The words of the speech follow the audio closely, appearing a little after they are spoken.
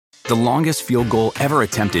The longest field goal ever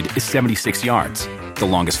attempted is 76 yards. The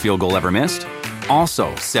longest field goal ever missed?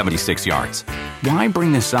 Also 76 yards. Why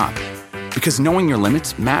bring this up? Because knowing your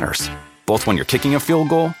limits matters, both when you're kicking a field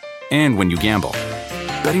goal and when you gamble.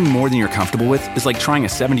 Betting more than you're comfortable with is like trying a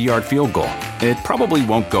 70-yard field goal. It probably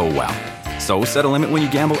won't go well. So set a limit when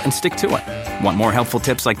you gamble and stick to it. Want more helpful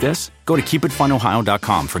tips like this? Go to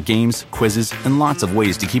keepitfunohio.com for games, quizzes, and lots of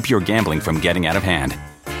ways to keep your gambling from getting out of hand.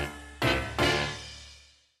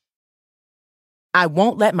 I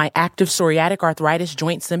won't let my active psoriatic arthritis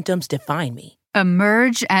joint symptoms define me.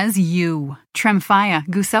 Emerge as you. Tremfya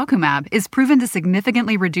guselkumab is proven to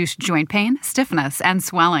significantly reduce joint pain, stiffness, and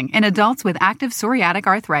swelling in adults with active psoriatic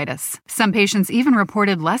arthritis. Some patients even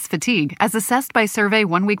reported less fatigue as assessed by survey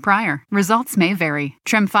 1 week prior. Results may vary.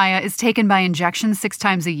 Tremfya is taken by injection 6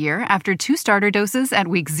 times a year after 2 starter doses at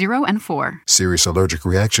weeks 0 and 4. Serious allergic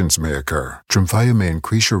reactions may occur. Tremfya may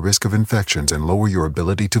increase your risk of infections and lower your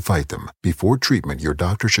ability to fight them. Before treatment, your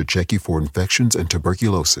doctor should check you for infections and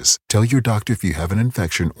tuberculosis. Tell your doctor if you have an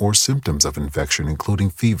infection or symptoms of infection, including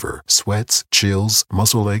fever, sweats, chills,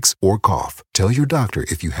 muscle aches, or cough. Tell your doctor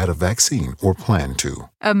if you had a vaccine or plan to.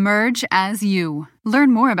 Emerge as you.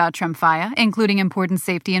 Learn more about Tremfya, including important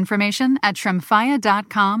safety information, at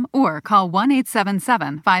tremfya.com or call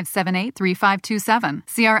 1-877-578-3527.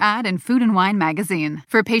 See our ad in Food and Wine magazine.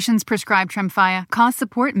 For patients prescribed Tremfya, cost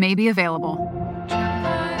support may be available.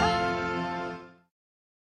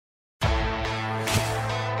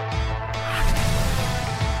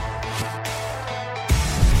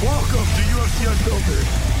 Welcome to UFC Unfiltered.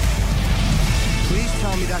 Please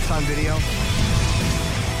tell me that's on video.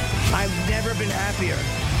 I've never been happier.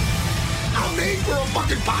 I'm made for a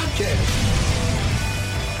fucking podcast.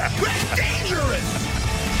 We're dangerous.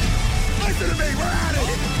 Listen to me, we're at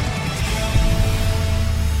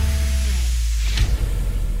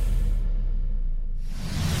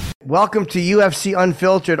it. Welcome to UFC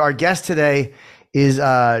Unfiltered. Our guest today is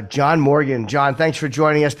John Morgan. John, thanks for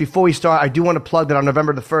joining us. Before we start, I do want to plug that on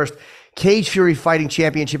November the 1st, Cage Fury Fighting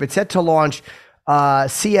Championship. It's set to launch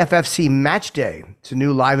CFFC Match Day. It's a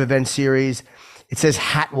new live event series. It says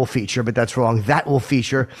hat will feature, but that's wrong. That will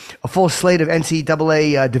feature a full slate of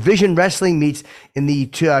NCAA division wrestling meets in the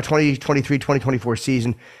 2023-2024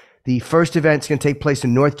 season. The first event is going to take place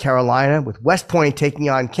in North Carolina, with West Point taking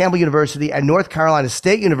on Campbell University and North Carolina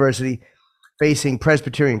State University facing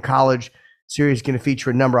Presbyterian College. Series is going to feature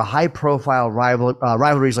a number of high-profile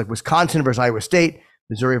rivalries like Wisconsin versus Iowa State,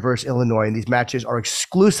 Missouri versus Illinois, and these matches are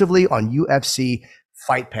exclusively on UFC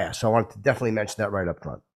Fight Pass. So I wanted to definitely mention that right up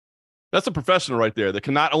front. That's a professional right there that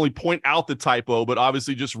can not only point out the typo, but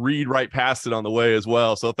obviously just read right past it on the way as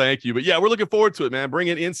well. So thank you. But yeah, we're looking forward to it, man.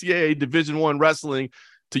 Bringing NCAA Division I wrestling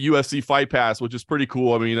to UFC Fight Pass, which is pretty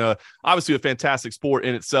cool. I mean, obviously a fantastic sport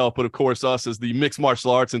in itself, but of course, us as the mixed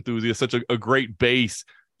martial arts enthusiasts, such a great base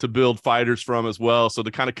to build fighters from as well. So to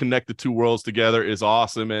kind of connect the two worlds together is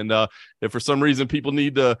awesome. And if for some reason people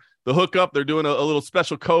need the hookup, they're doing a little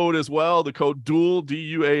special code as well. The code DUAL,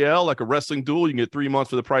 DUAL, like a wrestling duel. You can get 3 months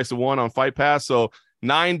for the price of 1 on Fight Pass. So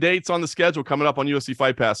 9 dates on the schedule coming up on UFC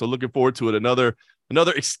Fight Pass. So looking forward to it. Another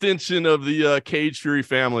extension of the Cage Fury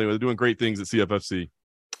family. They're doing great things at CFFC.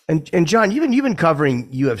 And John, you've been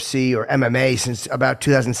covering UFC or MMA since about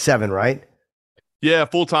 2007, right? Yeah,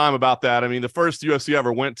 full time about that. I mean, the first UFC I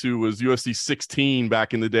ever went to was UFC 16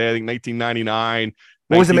 back in the day, I think 1999.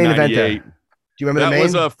 What was the main event there? Do you remember the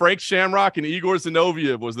name? That was Frank Shamrock and Igor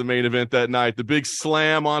Zinoviev was the main event that night. The big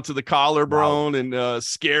slam onto the collarbone. Wow. And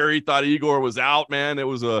Scary thought Igor was out, man. It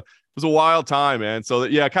was a wild time, man. So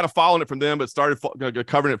yeah, kind of following it from them, but started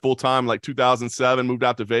covering it full time like 2007, moved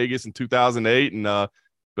out to Vegas in 2008, and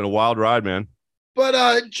been a wild ride, man.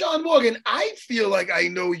 But John Morgan, I feel like I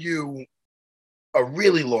know you a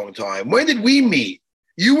really long time. When did we meet?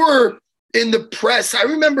 You were in the press. I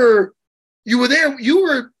remember you were there. You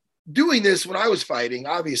were doing this when I was fighting,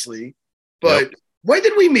 obviously. But yep. When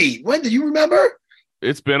did we meet? When do you remember?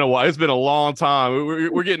 It's been a while. It's been a long time.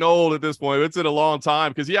 We're getting old at this point. It's been a long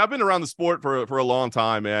time because, yeah, I've been around the sport for a long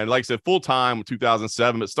time, man. Like I said, full time in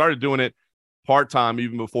 2007, but started doing it part time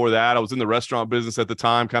even before that. I was in the restaurant business at the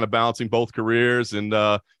time, kind of balancing both careers, and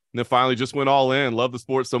then finally just went all in. Love the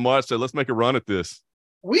sport so much that let's make a run at this.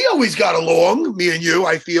 We always got along, me and you,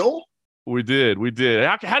 I feel. We did.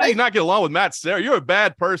 How do you not get along with Matt Serra? You're a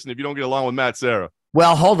bad person if you don't get along with Matt Serra.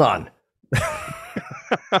 Well, hold on.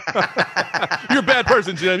 You're a bad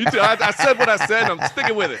person, Jim. You too. I said what I said, and I'm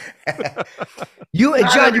sticking with it. You and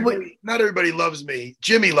John, not everybody loves me.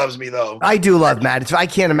 Jimmy loves me, though. I do love Matt. I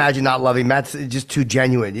can't imagine not loving Matt's just too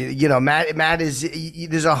genuine. You know, Matt is.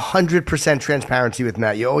 There's 100% transparency with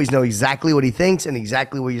Matt. You always know exactly what he thinks and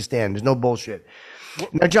exactly where you stand. There's no bullshit.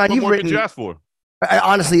 Now, John, what you've more written. could you ask for?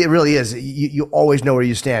 Honestly, it really is. You always know where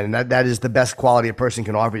you stand, and that is the best quality a person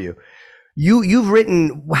can offer you. You've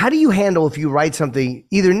written. How do you handle if you write something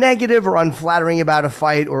either negative or unflattering about a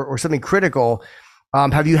fight or something critical?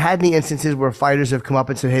 Have you had any instances where fighters have come up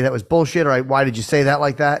and said, "Hey, that was bullshit," or "Why did you say that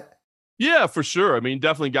like that?" Yeah, for sure. I mean,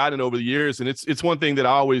 definitely gotten it over the years, and it's one thing that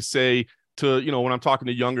I always say to when I'm talking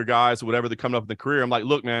to younger guys or whatever that come up in the career. I'm like,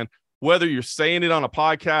 look, man, whether you're saying it on a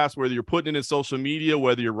podcast, whether you're putting it in social media,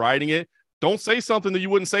 whether you're writing it, don't say something that you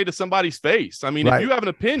wouldn't say to somebody's face. I mean, Right. if you have an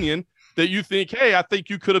opinion that you think, hey, I think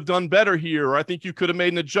you could have done better here, or I think you could have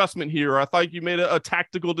made an adjustment here, or I thought you made a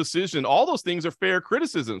tactical decision, all those things are fair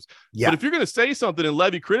criticisms. Yeah. But if you're going to say something and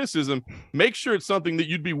levy criticism, make sure it's something that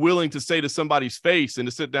you'd be willing to say to somebody's face and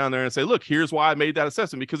to sit down there and say, look, here's why I made that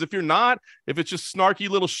assessment. Because if you're not, if it's just snarky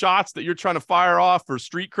little shots that you're trying to fire off for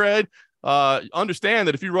street cred, understand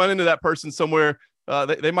that if you run into that person somewhere,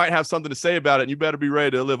 they might have something to say about it, and you better be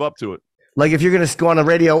ready to live up to it. Like if you're going to go on the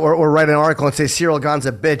radio or write an article and say Cyril Gane's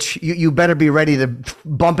a bitch, you better be ready to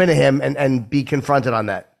bump into him and be confronted on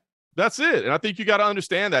that. That's it. And I think you got to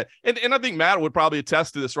understand that. And I think Matt would probably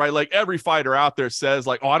attest to this, right? Like every fighter out there says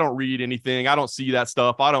like, oh, I don't read anything. I don't see that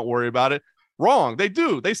stuff. I don't worry about it. Wrong. They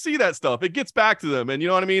do. They see that stuff. It gets back to them. And you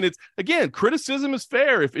know what I mean? It's, again, criticism is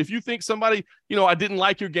fair. If you think somebody, I didn't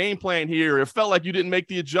like your game plan here, or it felt like you didn't make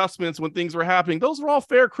the adjustments when things were happening, those are all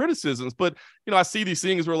fair criticisms. But, I see these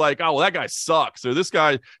things where like, oh, well, that guy sucks, or this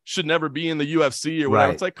guy should never be in the UFC or whatever.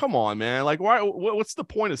 Right. It's like, come on, man. Like, why? What's the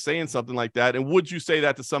point of saying something like that? And would you say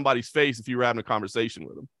that to somebody's face if you were having a conversation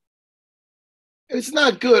with them? It's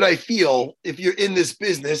not good, I feel, if you're in this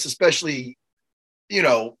business, especially,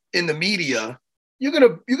 in the media, you're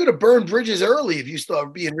gonna burn bridges early if you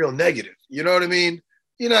start being real negative. You know what I mean?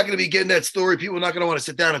 You're not gonna be getting that story. People are not gonna want to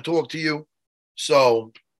sit down and talk to you.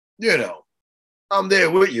 So, I'm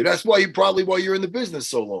there with you. That's why you're in the business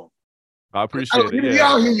so long. I appreciate it. I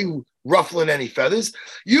don't hear you ruffling any feathers.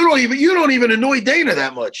 You don't even annoy Dana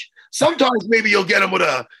that much. Sometimes maybe you'll get him with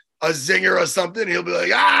a zinger or something. And he'll be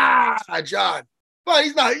like, John. But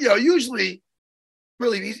he's not, usually,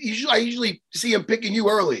 really, I usually see him picking you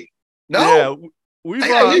early. No? Yeah,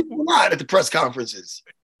 I hear you a lot at the press conferences.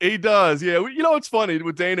 He does. Yeah. It's funny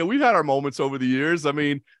with Dana. We've had our moments over the years. I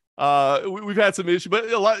mean, we've had some issues,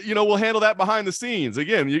 but a lot, we'll handle that behind the scenes.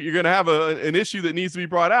 Again, you're going to have an issue that needs to be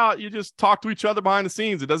brought out. You just talk to each other behind the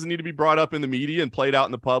scenes. It doesn't need to be brought up in the media and played out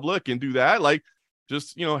in the public and do that. Like,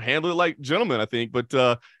 just, handle it like gentlemen, I think. But,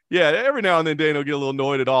 yeah, every now and then Dana will get a little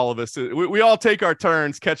annoyed at all of us. We all take our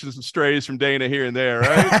turns catching some strays from Dana here and there,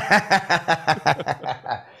 right?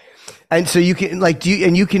 And so you can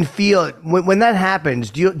you can feel it when that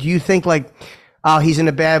happens. Do you think like, oh, he's in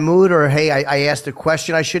a bad mood, or hey, I asked a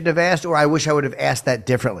question I shouldn't have asked, or I wish I would have asked that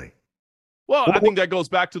differently? Well, I think that goes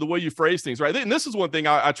back to the way you phrase things, right? And this is one thing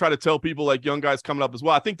I try to tell people, like young guys coming up as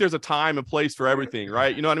well. I think there's a time and place for everything,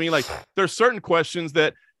 right? You know what I mean? Like there's certain questions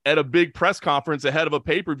that at a big press conference ahead of a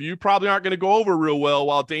pay-per-view probably aren't going to go over real well,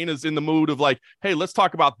 while Dana's in the mood of like, hey, let's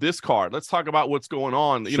talk about this card. Let's talk about what's going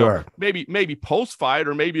on. Maybe post-fight,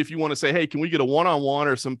 or maybe if you want to say, hey, can we get a one-on-one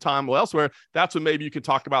or some time elsewhere? That's when maybe you can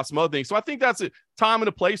talk about some other things. So I think that's a time and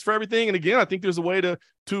a place for everything. And again, I think there's a way to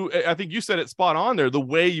I think you said it spot on there, the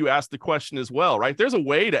way you ask the question as well, right? There's a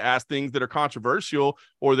way to ask things that are controversial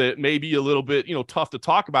or that may be a little bit, tough to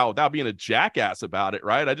talk about without being a jackass about it,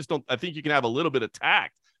 right? I think you can have a little bit of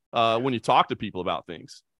tact when you talk to people about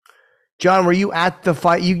things. John, were you at the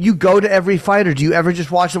fight? You go to every fight, or do you ever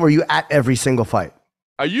just watch them? Or were you at every single fight?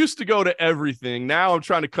 I used to go to everything. Now I'm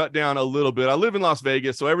trying to cut down a little bit. I live in Las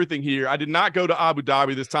Vegas, so everything here. I did not go to Abu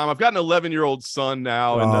Dhabi this time. I've got an 11-year-old son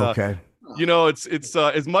now. And, okay. It's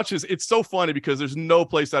as much as it's so funny because there's no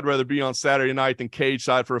place I'd rather be on Saturday night than cage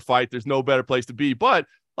side for a fight. There's no better place to be. But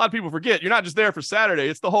a lot of people forget you're not just there for Saturday.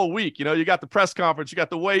 It's the whole week. You got the press conference, you got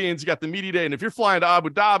the weigh-ins, you got the media day. And if you're flying to Abu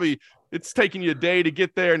Dhabi, it's taking you a day to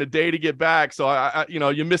get there and a day to get back. So I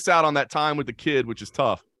you miss out on that time with the kid, which is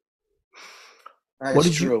tough.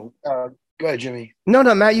 That's true. Go ahead, Jimmy. No,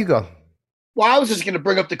 Matt, you go. Well, I was just going to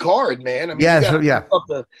bring up the card, man. I mean,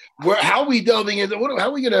 how are we delving into? How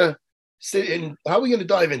are we going to sit in? How are we going to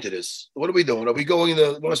dive into this? What are we doing? Are we going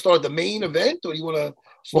to want to start at the main event, or do you want to?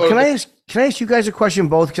 Well, can I ask you guys a question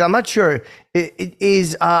both? Because I'm not sure. It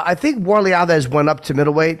is I think Warlley Alves went up to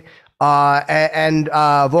middleweight, and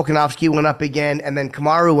Volkanovski went up again, and then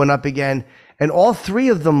Kamaru went up again, and all three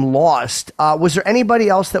of them lost. Was there anybody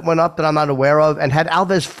else that went up that I'm not aware of? And had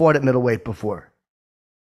Alves fought at middleweight before?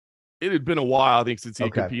 It had been a while, I think, since he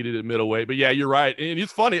competed at middleweight. But yeah, you're right. And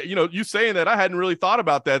it's funny, you saying that, I hadn't really thought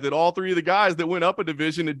about that all three of the guys that went up a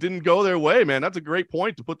division, it didn't go their way, man. That's a great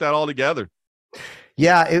point to put that all together.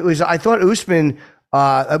 Yeah, it was. I thought Usman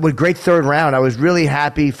with great third round. I was really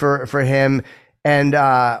happy for him. And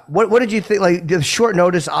what did you think? Like, the short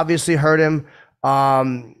notice obviously hurt him.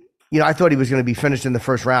 I thought he was going to be finished in the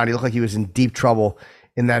first round. He looked like he was in deep trouble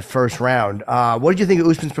in that first round. What did you think of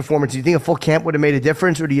Usman's performance? Do you think a full camp would have made a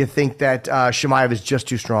difference, or do you think that Chimaev is just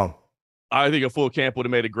too strong? I think a full camp would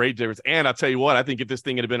have made a great difference. And I'll tell you what, I think if this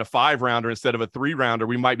thing had been a 5-rounder instead of a 3-rounder,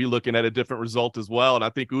 we might be looking at a different result as well. And I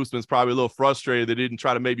think Usman's probably a little frustrated they didn't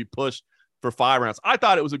try to maybe push for 5 rounds. I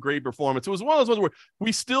thought it was a great performance. It was one of those ones where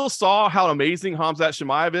we still saw how amazing Khamzat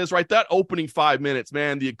Chimaev is, right? That opening 5 minutes,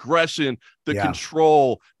 man, the aggression, the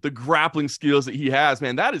control, the grappling skills that he has,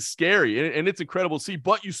 man, that is scary. And it's incredible to see.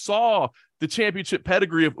 But you saw the championship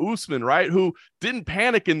pedigree of Usman, right? Who didn't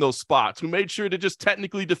panic in those spots, who made sure to just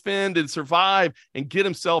technically defend and survive and get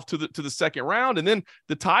himself to the second round. And then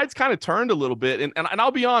the tides kind of turned a little bit. And I'll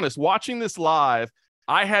be honest, watching this live,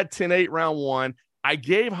 I had 10-8 round 1. I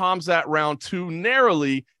gave Khamzat round 2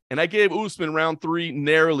 narrowly, and I gave Usman round 3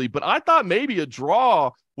 narrowly. But I thought maybe a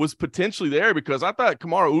draw was potentially there because I thought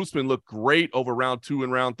Kamaru Usman looked great over round 2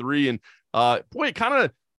 and round 3. And I think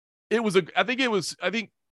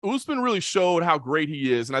Usman really showed how great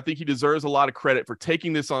he is, and I think he deserves a lot of credit for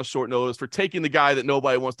taking this on short notice, for taking the guy that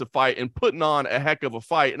nobody wants to fight and putting on a heck of a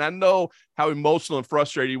fight. And I know how emotional and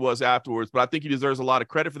frustrated he was afterwards, but I think he deserves a lot of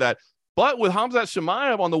credit for that. But with Khamzat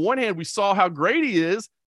Chimaev, on the one hand, we saw how great he is,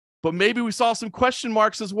 but maybe we saw some question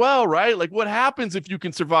marks as well, right? Like, what happens if you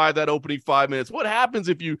can survive that opening 5 minutes? What happens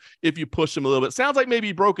if you push him a little bit? Sounds like maybe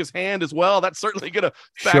he broke his hand as well. That's certainly going to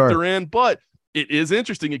factor in, but it is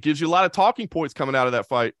interesting. It gives you a lot of talking points coming out of that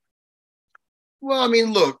fight. Well, I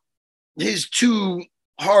mean, look, his 2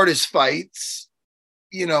 hardest fights,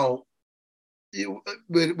 with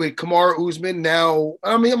Kamaru Usman now,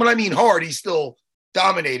 I mean, when I mean hard, he's still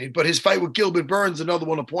dominated, but his fight with Gilbert Burns, another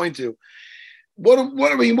one to point to. What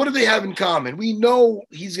do they have in common? We know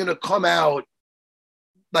he's going to come out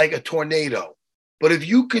like a tornado, but if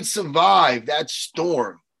you could survive that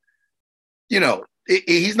storm,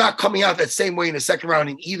 he's not coming out that same way in the second round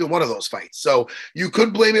in either one of those fights. So you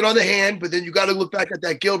could blame it on the hand, but then you got to look back at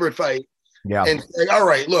that Gilbert fight and say, all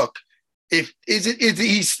right, look,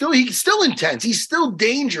 he's still intense. He's still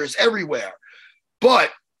dangerous everywhere, but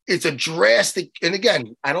it's a drastic. And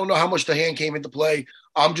again, I don't know how much the hand came into play.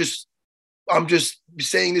 I'm just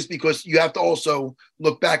saying this because you have to also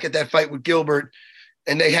look back at that fight with Gilbert,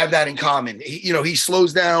 and they have that in common. He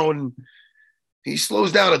slows down. It's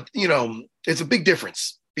a big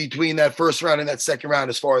difference between that first round and that second round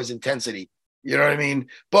as far as intensity. You know what I mean?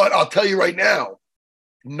 But I'll tell you right now,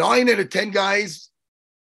 9 out of 10 guys,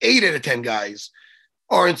 8 out of 10 guys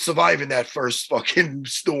aren't surviving that first fucking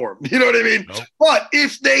storm. You know what I mean? Nope. But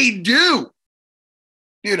if they do,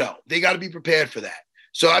 they got to be prepared for that.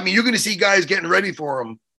 So, I mean, you're going to see guys getting ready for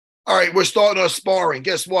them. All right, we're starting our sparring.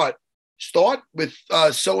 Guess what? Start with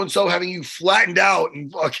so-and-so having you flattened out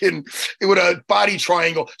and fucking with a body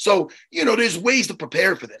triangle. So, there's ways to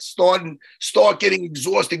prepare for this. Start getting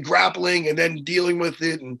exhausted grappling and then dealing with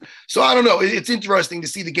it. And so, I don't know. It's interesting to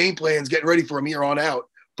see the game plans getting ready for him here on out.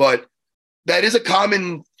 But that is a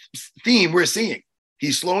common theme we're seeing.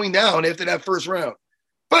 He's slowing down after that first round.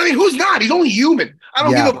 But, I mean, who's not? He's only human. I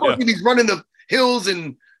don't give a fuck if he's running the hills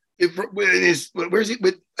and where's he?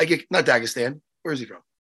 Not Dagestan. Where is he from?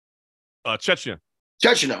 Chechnya,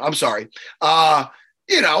 I'm sorry.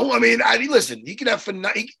 Listen, you can have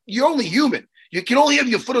you're only human. You can only have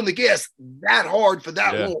your foot on the gas that hard for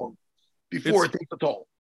that long before it takes a toll.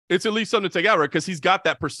 It's at least something to take out, right? Because he's got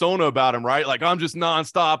that persona about him, right? Like, I'm just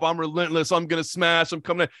nonstop. I'm relentless. I'm going to smash. I'm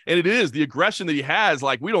coming in. And it is the aggression that he has.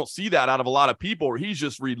 Like, we don't see that out of a lot of people where he's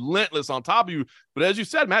just relentless on top of you. But as you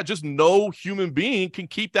said, Matt, just no human being can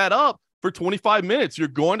keep that up for 25 minutes. You're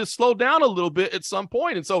going to slow down a little bit at some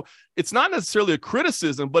point. And so it's not necessarily a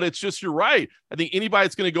criticism, but it's just, you're right. I think anybody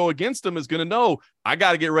that's going to go against him is going to know, I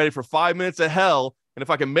got to get ready for 5 minutes of hell. And if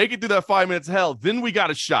I can make it through that 5 minutes of hell, then we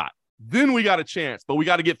got a shot. Then we got a chance, but we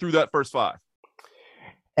got to get through that first 5.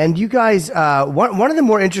 And you guys, one of the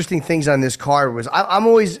more interesting things on this card was I'm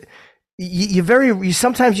always,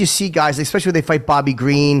 sometimes you see guys, especially when they fight Bobby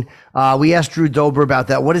Green. We asked Drew Dober about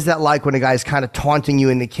that. What is that like when a guy's kind of taunting you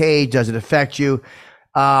in the cage? Does it affect you?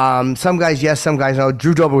 Some guys, yes, some guys no.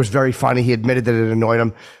 Drew Dober was very funny. He admitted that it annoyed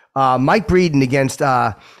him. Mike Breeden against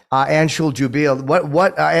Anshul Jubil.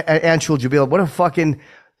 Anshul Jubil? What a fucking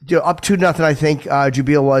up 2-0, I think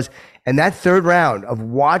Jubil was. And that third round of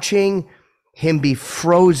watching him be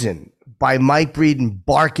frozen by Mike Breeden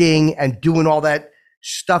barking and doing all that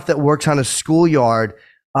stuff that works on a schoolyard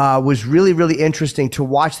was really, really interesting to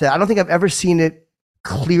watch that. I don't think I've ever seen it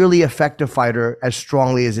clearly affect a fighter as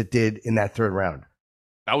strongly as it did in that third round.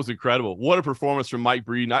 That was incredible. What a performance from Mike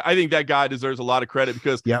Breeden. I think that guy deserves a lot of credit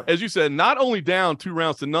because, as you said, not only down 2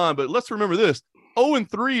 rounds to none, but let's remember this,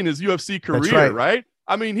 0-3 in his UFC career, right?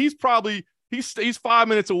 I mean, he's 5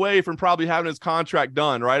 minutes away from probably having his contract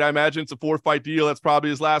done, right? I imagine it's a 4-fight deal. That's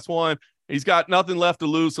probably his last one. He's got nothing left to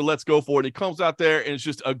lose, so let's go for it. And he comes out there and it's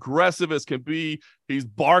just aggressive as can be. He's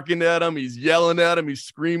barking at him. He's yelling at him. He's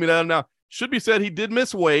screaming at him. Now, should be said, he did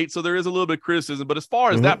miss weight, so there is a little bit of criticism. But as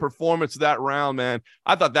far as that performance, that round, man,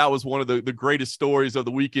 I thought that was one of the greatest stories of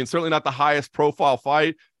the weekend. Certainly not the highest profile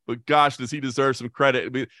fight, but gosh, does he deserve some credit. I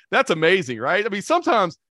mean, that's amazing, right? I mean,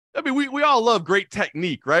 sometimes, we all love great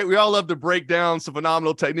technique, right? We all love to break down some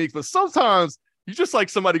phenomenal techniques, but sometimes you just like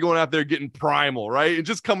somebody going out there getting primal, right? And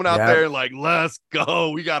just coming out there and like, let's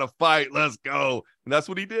go. We got to fight. Let's go. And that's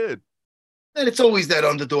what he did. And it's always that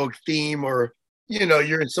underdog theme, or,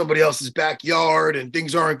 you're in somebody else's backyard and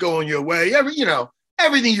things aren't going your way.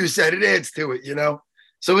 Everything you said, it adds to it,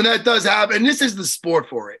 So when that does happen, and this is the sport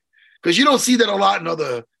for it, because you don't see that a lot in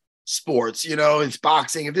other sports, it's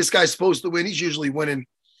boxing. If this guy's supposed to win, he's usually winning.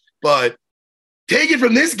 But take it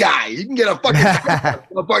from this guy. You can get a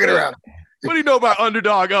fucking around. What do you know about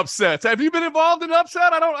underdog upsets? Have you been involved in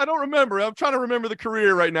upset? I don't remember. I'm trying to remember the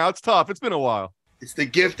career right now. It's tough. It's been a while. It's the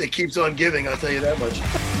gift that keeps on giving. I'll tell you that much.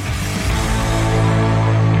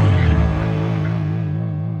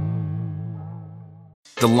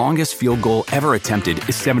 The longest field goal ever attempted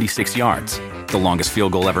is 76 yards. The longest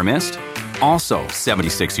field goal ever missed? Also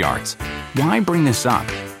 76 yards. Why bring this up?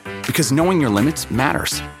 Because knowing your limits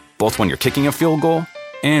matters, both when you're kicking a field goal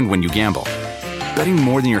and when you gamble. Betting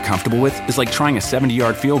more than you're comfortable with is like trying a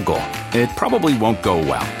 70-yard field goal. It probably won't go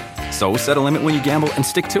well. So set a limit when you gamble and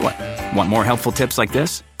stick to it. Want more helpful tips like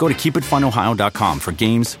this? Go to keepitfunohio.com for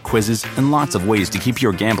games, quizzes, and lots of ways to keep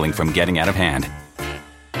your gambling from getting out of hand.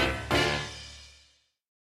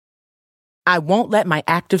 I won't let my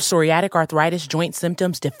active psoriatic arthritis joint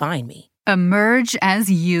symptoms define me. Emerge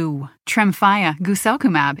as you. Tremfya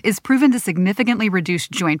guselkumab is proven to significantly reduce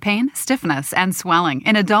joint pain, stiffness, and swelling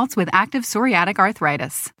in adults with active psoriatic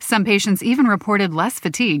arthritis. Some patients even reported less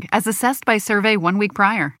fatigue as assessed by survey 1 week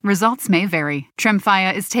prior. Results may vary.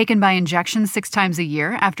 Tremfya is taken by injection 6 times a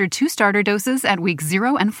year after 2 starter doses at weeks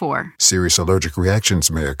 0 and 4. Serious allergic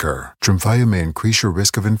reactions may occur. Tremfya may increase your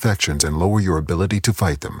risk of infections and lower your ability to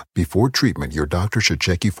fight them. Before treatment, your doctor should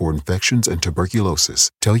check you for infections and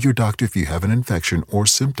tuberculosis. Tell your doctor if you have an infection or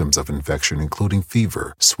symptoms of infection, including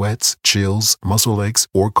fever, sweats, chills, muscle aches,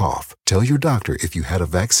 or cough. Tell your doctor if you had a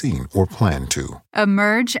vaccine or plan to.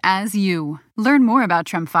 Emerge as you. Learn more about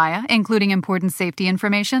Tremfya, including important safety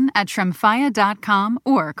information, at tremfya.com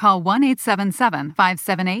or call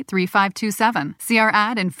 1-877-578-3527. See our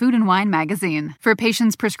ad in Food and Wine magazine. For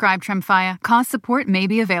patients prescribed Tremfya, cost support may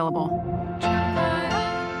be available.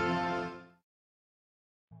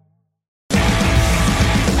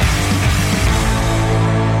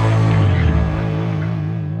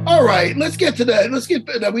 All right, let's get to that.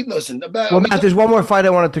 Listen about. Well, Matt, there's one more fight I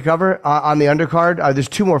wanted to cover on the undercard. There's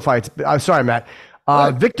 2 more fights. Sorry, Matt.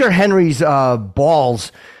 Victor Henry's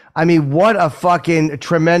balls. I mean, what a fucking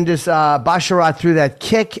tremendous Basharat threw that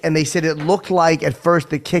kick, and they said it looked like at first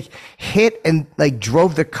the kick hit and like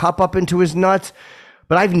drove the cup up into his nuts.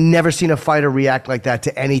 But I've never seen a fighter react like that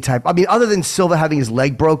to any type. I mean, other than Silva having his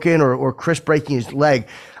leg broken or Chris breaking his leg,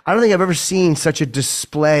 I don't think I've ever seen such a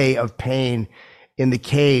display of pain in the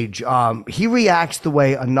cage. He reacts the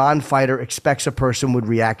way a non-fighter expects a person would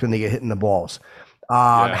react when they get hit in the balls.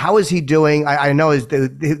 How is he doing? I know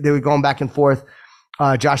they were going back and forth.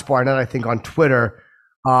 Josh Barnett, I think, on Twitter.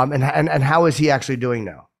 And how is he actually doing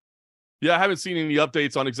now? Yeah, I haven't seen any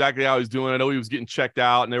updates on exactly how he's doing. I know he was getting checked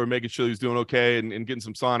out, and they were making sure he was doing okay and getting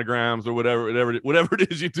some sonograms or whatever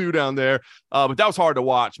it is you do down there. But that was hard to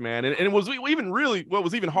watch, man. And it was even really what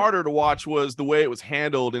was even harder to watch was the way it was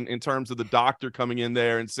handled in terms of the doctor coming in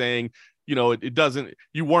there and saying, you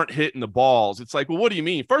weren't hitting the balls. It's like, well, what do you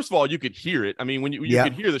mean? First of all, you could hear it. I mean, when you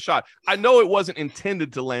could hear the shot. I know it wasn't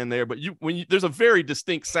intended to land there, but there's a very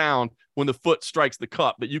distinct sound when the foot strikes the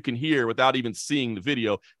cup that you can hear without even seeing the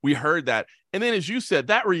video. We heard that. And then, as you said,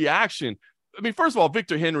 that reaction, I mean, first of all,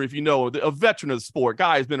 Victor Henry, if you know, a veteran of the sport,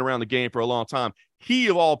 guy has been around the game for a long time. He,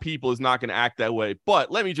 of all people, is not going to act that way.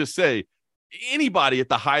 But let me just say, anybody at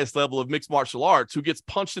the highest level of mixed martial arts who gets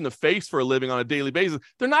punched in the face for a living on a daily basis,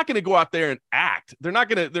 they're not going to go out there and act. They're not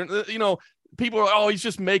going to, people are, oh, he's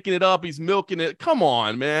just making it up. He's milking it. Come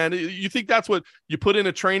on, man. You think that's what you put in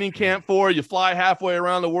a training camp for? You fly halfway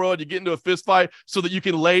around the world, you get into a fist fight so that you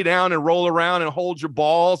can lay down and roll around and hold your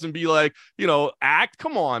balls and be like, act.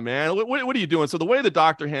 Come on, man. What are you doing? So the way the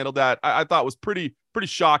doctor handled that, I thought was pretty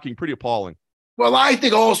shocking, pretty appalling. Well, I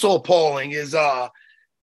think also appalling is,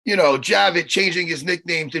 Javit changing his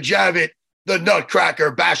nickname to Javit the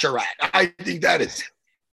Nutcracker Basharat. I think that is.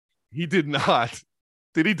 He did not.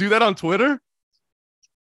 Did he do that on Twitter?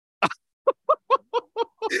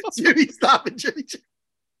 Jimmy, stop it, Jimmy.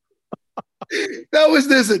 That was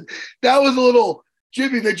a little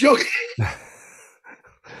Jimmy, the joke.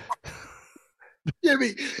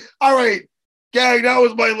 Jimmy, all right, gang, that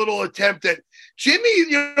was my little attempt at Jimmy.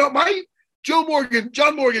 My John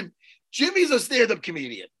Morgan, Jimmy's a stand-up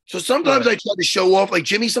comedian. So sometimes I try to show off. Like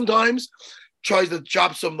Jimmy sometimes tries to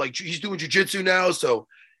chop some, like he's doing jiu-jitsu now. So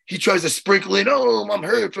he tries to sprinkle in, I'm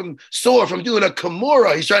hurt sore from doing a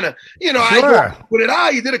Kimura. He's trying to, sure.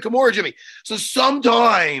 You did a Kimura, Jimmy. So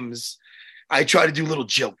sometimes I try to do little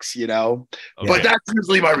jokes, but that's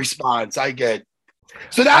usually my response. I get.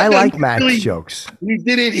 So that I like Matt's jokes. He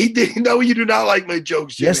didn't. No, you do not like my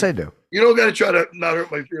jokes, Jimmy. Yes, I do. You don't got to try to not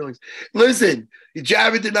hurt my feelings. Listen,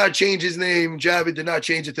 Javit did not change his name. Javit did not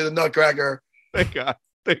change it to the Nutcracker. Thank God.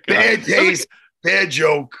 Bad taste. Bad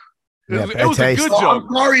joke. It was a good joke.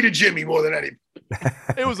 I'm sorry to Jimmy more than anything.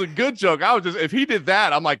 It was a good joke. if he did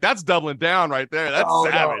that, I'm like, that's doubling down right there. That's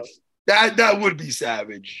savage. No. That would be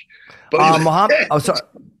savage. But I'm sorry.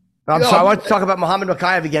 I want to talk about Magomed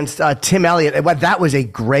Ankalaev against Tim Elliott. That was a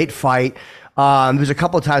great fight. There was a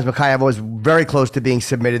couple of times Makhachev was very close to being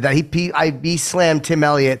submitted. That he slammed Tim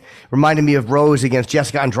Elliott, reminded me of Rose against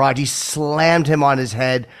Jessica Andrade. He slammed him on his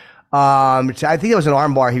head. I think it was an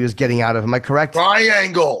armbar he was getting out of. Am I correct?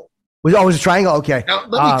 Triangle. Was it a triangle? Okay. Now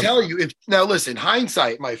let me tell you. Listen,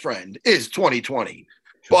 hindsight, my friend, is 2020.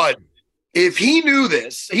 But if he knew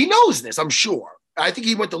this, he knows this. I'm sure. I think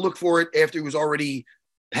he went to look for it after he was already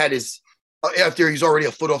after he's already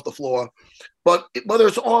a foot off the floor. But whether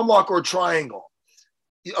it's arm lock or triangle,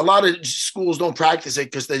 a lot of schools don't practice it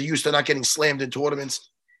because they're used to not getting slammed in tournaments.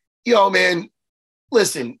 Man,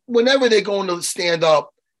 listen, whenever they're going to stand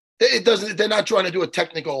up, they're not trying to do a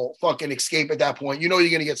technical fucking escape at that point. You're going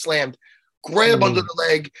to get slammed. Grab under the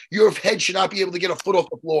leg. Your head should not be able to get a foot off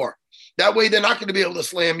the floor. That way they're not going to be able to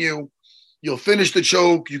slam you. You'll finish the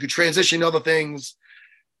choke. You could transition to other things.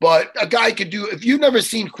 But a guy could do, if you've never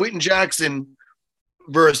seen Quentin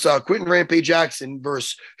Rampage Jackson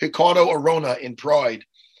versus Ricardo Arona in Pride,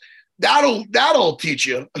 that'll teach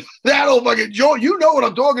you. That'll fucking, you know what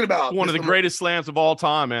I'm talking about. One of the greatest slams of all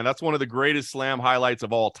time, man. That's one of the greatest slam highlights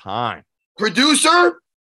of all time. Producer,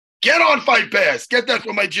 get on Fight Pass. Get that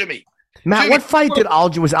from my Jimmy. Matt, what fight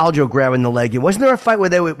was Aljo grabbing the leg in? Wasn't there a fight where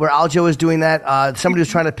Aljo was doing that? Somebody was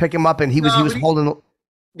trying to pick him up and he was holding.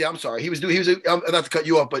 Yeah, I'm sorry. Not to cut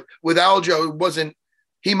you off, but with Aljo, it wasn't.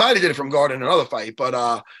 He might have did it from guard in another fight,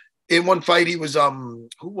 but in one fight he was who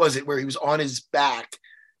was it where he was on his back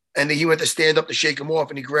and then he went to stand up to shake him off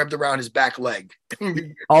and he grabbed around his back leg.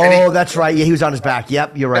 That's right. Yeah, he was on his back.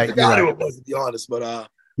 Yep, you're right. I forgot who it was, to be honest, but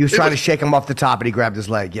he was trying to shake him off the top and he grabbed his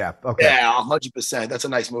leg. Yeah. Okay. Yeah, 100%. That's a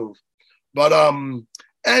nice move. But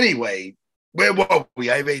anyway, where were we?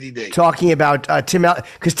 I have ADD. Talking about Tim Elliott,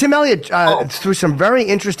 because Tim Elliott threw some very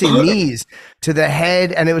interesting knees to the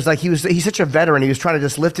head, and it was like he's such a veteran. He was trying to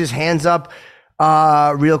just lift his hands up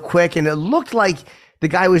real quick, and it looked like the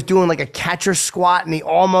guy was doing like a catcher squat, and he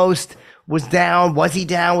almost was down. Was he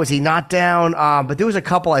down? Was he not down? But there was a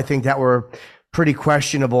couple I think that were pretty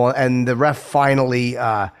questionable, and the ref finally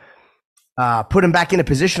put him back in a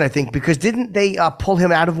position, I think, because didn't they pull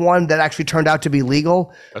him out of one that actually turned out to be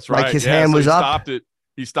legal? That's right. Like his hand was up.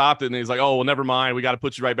 He stopped it, and he's like, "Oh, well, never mind. We got to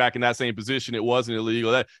put you right back in that same position. It wasn't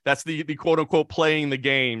illegal." That's the quote unquote playing the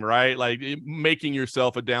game, right? Like making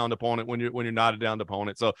yourself a downed opponent when you're not a downed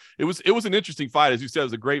opponent. So it was an interesting fight, as you said. It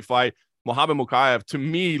was a great fight. Magomed Ankalaev, to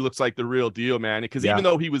me, looks like the real deal, man. Because even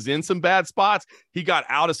though he was in some bad spots, he got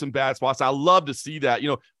out of some bad spots. I love to see that.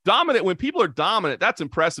 Dominant, when people are dominant, that's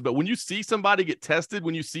impressive. But when you see somebody get tested,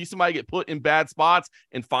 when you see somebody get put in bad spots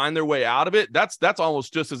and find their way out of it, that's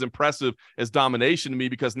almost just as impressive as domination to me,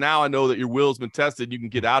 because now I know that your will's been tested. You can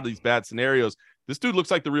get out of these bad scenarios. This dude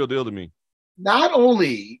looks like the real deal to me. Not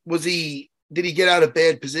only did he get out of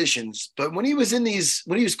bad positions, but when he was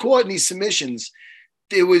caught in these submissions,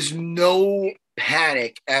 there was no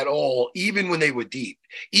panic at all, even when they were deep.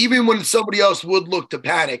 Even when somebody else would look to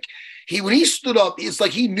panic, when he stood up, it's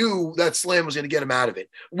like he knew that slam was going to get him out of it.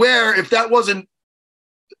 Where if that wasn't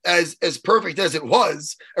as perfect as it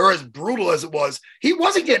was, or as brutal as it was, he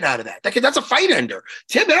wasn't getting out of that. That's a fight ender.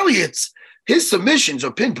 Tim Elliott's, his submissions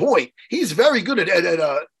are pinpoint. He's very good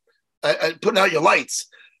at putting out your lights,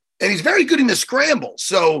 and he's very good in the scramble.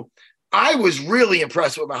 So I was really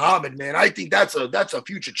impressed with Magomed, man. I think that's a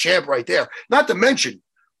future champ right there. Not to mention,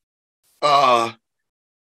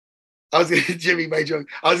 I was going to Jimmy, my joke.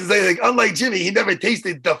 I was going to say, like, unlike Jimmy, he never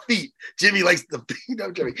tasted defeat. Jimmy likes defeat.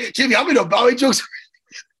 No, Jimmy. Jimmy, I'm going to bow jokes.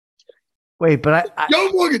 Wait, but Yo,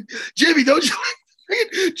 Morgan. Jimmy, don't you?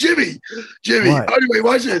 Jimmy. What? Anyway,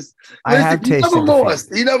 watch this. I have tasted He never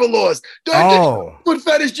lost. He never lost. Oh. Foot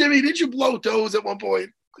fetish, Jimmy. Did you blow toes at one point?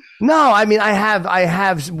 No, I mean, I have.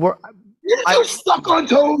 You're stuck on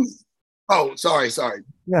toes. Oh, sorry.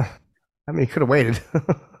 Yeah. I mean, you could have waited.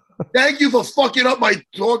 Thank you for fucking up my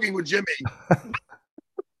talking with Jimmy.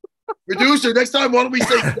 Producer, next time, why don't we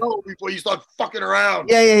say no before you start fucking around?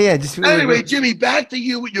 Yeah. Anyway, Jimmy, back to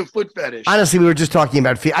you with your foot fetish. Honestly, we were just talking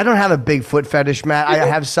about feet. I don't have a big foot fetish, Matt. I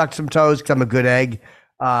have sucked some toes because I'm a good egg.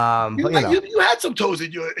 But, you had some toes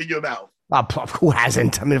in your mouth. Who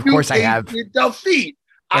hasn't? I mean, of course I have. The feet.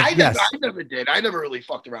 Yes. I never did. I never really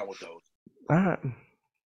fucked around with those. All right.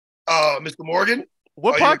 Mr. Morgan?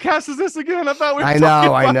 What podcast is this again? I thought we were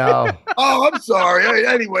I know. Oh, I'm sorry.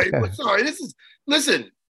 Anyway, sorry. Listen,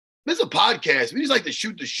 this is a podcast. We just like to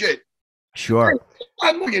shoot the shit. Sure.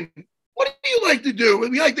 I'm Morgan. What do you like to do?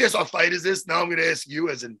 We like to ask our fighters this. Now I'm going to ask you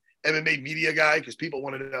as an MMA media guy because people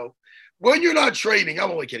want to know. When you're not training,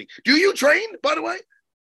 I'm only kidding. Do you train, by the way?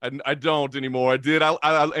 I don't anymore. I did.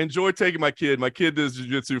 I enjoy taking my kid. My kid does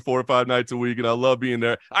jiu-jitsu 4 or 5 nights a week, and I love being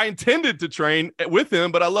there. I intended to train with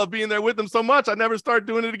him, but I love being there with him so much, I never started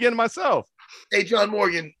doing it again myself. Hey, John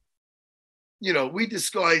Morgan, we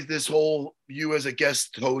disguised this whole you as a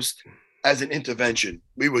guest host as an intervention.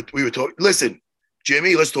 We were talking. Listen,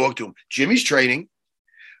 Jimmy, let's talk to him. Jimmy's training.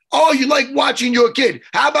 Oh, you like watching your kid.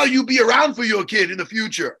 How about you be around for your kid in the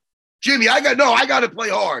future? Jimmy, I got to play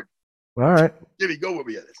hard. All right. Jimmy, go with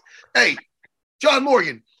me on this. Hey, John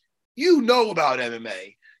Morgan, you know about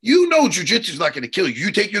MMA. You know jiu-jitsu is not going to kill you.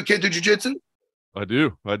 You take your kid to jiu-jitsu? I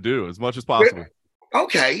do, as much as possible.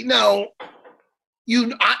 Okay, now,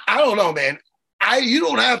 I don't know, man. You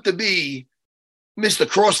don't have to be Mr.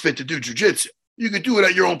 CrossFit to do jiu-jitsu. You can do it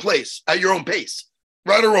at your own place, at your own pace.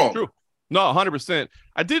 Right or wrong? True. No, 100%.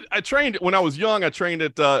 I trained when I was young. I trained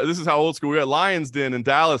at, this is how old school we were at Lions Den in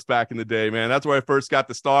Dallas back in the day, man. That's where I first got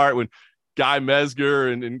to start when Guy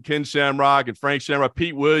Mesger and Ken Shamrock and Frank Shamrock,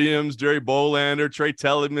 Pete Williams, Jerry Bolander, Trey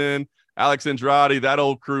Tellerman, Alex Andrade, that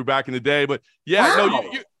old crew back in the day. But yeah, wow.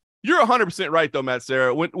 No, you're 100% right though, Matt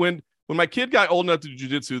Serra. When my kid got old enough to do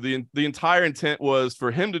jiu-jitsu, the entire intent was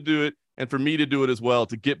for him to do it and for me to do it as well,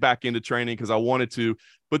 to get back into training because I wanted to.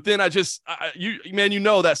 But then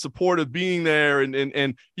that support of being there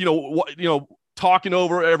and talking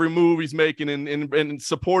over every move he's making and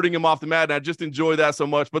supporting him off the mat. And I just enjoy that so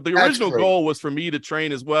much. But the original goal was for me to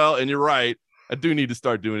train as well. And you're right. I do need to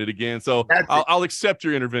start doing it again. So I'll accept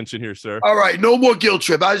your intervention here, sir. All right. No more guilt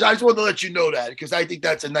trip. I just want to let you know that because I think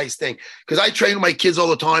that's a nice thing. Because I train with my kids all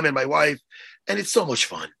the time and my wife, and it's so much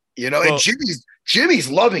fun, and Jimmy's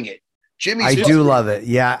loving it. I do love it.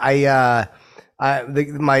 Yeah.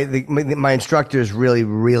 My instructor is really,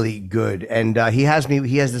 really good. And he has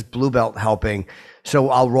this blue belt helping. So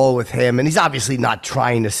I'll roll with him. And he's obviously not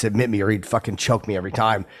trying to submit me or he'd fucking choke me every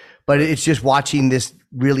time. But it's just watching this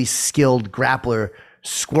really skilled grappler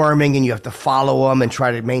squirming and you have to follow him and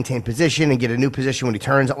try to maintain position and get a new position when he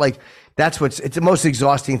turns. Like it's the most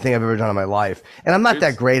exhausting thing I've ever done in my life. And I'm not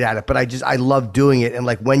that great at it, but I love doing it. And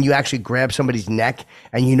like when you actually grab somebody's neck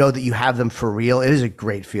and you know that you have them for real, it is a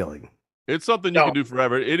great feeling. It's something you can do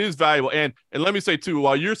forever. It is valuable. And let me say too,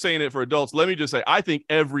 while you're saying it for adults, let me just say, I think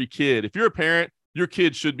every kid, if you're a parent, your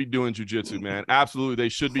kid should be doing jiu-jitsu, man. Absolutely. They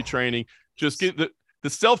should be training. Just get the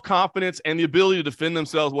self-confidence and the ability to defend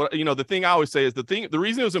themselves. The thing I always say is the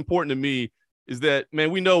reason it was important to me is that,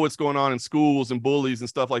 man, we know what's going on in schools and bullies and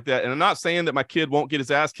stuff like that. And I'm not saying that my kid won't get his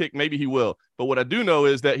ass kicked. Maybe he will. But what I do know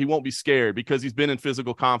is that he won't be scared because he's been in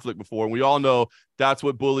physical conflict before. And we all know that's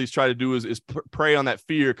what bullies try to do is prey on that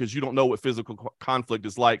fear because you don't know what physical conflict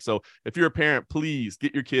is like. So if you're a parent, please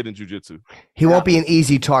get your kid in jiu-jitsu. He won't be an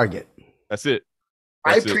easy target. That's it.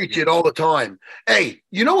 I preach it all the time. Hey,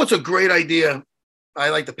 you know what's a great idea? I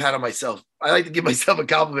like to pat on myself. I like to give myself a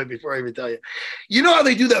compliment before I even tell you. You know how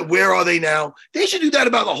they do that? Where are they now? They should do that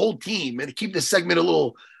about the whole team and to keep the segment a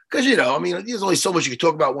little, because, there's only so much you can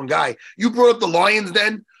talk about one guy. You brought up the Lions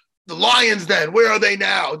Den. The Lions Den, where are they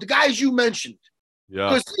now? The guys you mentioned.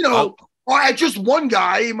 Yeah. Because, at just one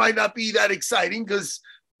guy, it might not be that exciting because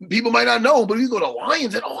people might not know. But if you go to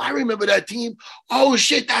Lions and, I remember that team. Oh,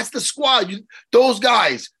 shit, that's the squad. Those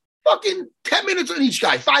guys. Fucking 10 minutes on each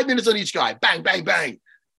guy, 5 minutes on each guy. Bang, bang, bang.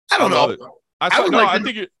 I don't know. I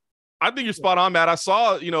think you're spot on, Matt. I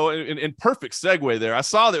saw, in perfect segue there. I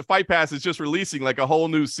saw that Fight Pass is just releasing like a whole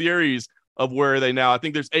new series of where are they now. I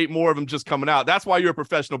think there's 8 more of them just coming out. That's why you're a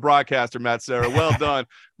professional broadcaster, Matt Serra. Well done.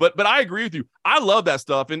 But I agree with you. I love that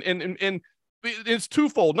stuff. And it's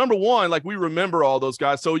twofold. Number one, like we remember all those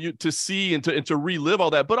guys. So to see and to relive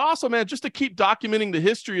all that, but also, man, just to keep documenting the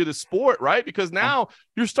history of the sport, right? Because now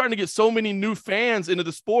you're starting to get so many new fans into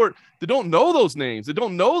the sport that don't know those names, that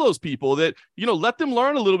don't know those people, that, let them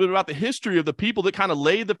learn a little bit about the history of the people that kind of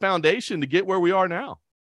laid the foundation to get where we are now.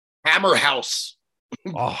 Hammer House.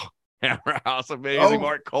 Oh, Hammer House, amazing.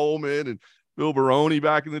 Mark Coleman and Bill Baroni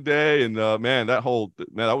back in the day. And man, that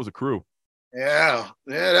was a crew. Yeah,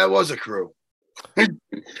 that was a crew.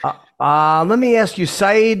 Let me ask you,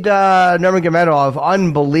 Said Nurmagomedov,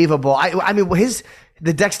 unbelievable. I mean,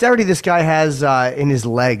 the dexterity this guy has in his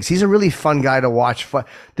legs. He's a really fun guy to watch.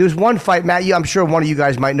 There was one fight, Matt. I'm sure one of you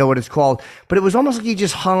guys might know what it's called, but it was almost like he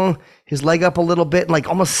just hung his leg up a little bit and like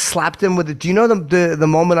almost slapped him with it. Do you know the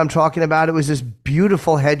moment I'm talking about? It was this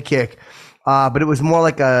beautiful head kick, but it was more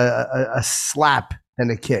like a slap than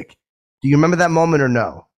a kick. Do you remember that moment or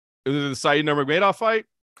no? Is it the Said Nurmagomedov fight?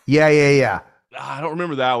 Yeah. I don't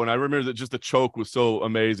remember that one. I remember that just the choke was so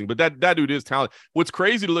amazing. But that dude is talented. What's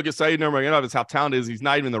crazy to look at Said Nurmagomedov is how talented he's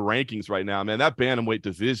not even in the rankings right now, man. That bantamweight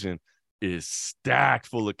division is stacked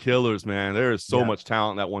full of killers, man. There is so much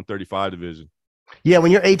talent in that 135 division. Yeah,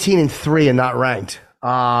 when you're 18-3 and not ranked,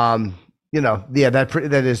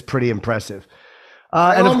 that is pretty impressive.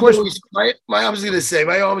 And of course, I was going to say,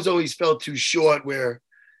 my arms always felt too short where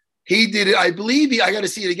he did it. I believe I got to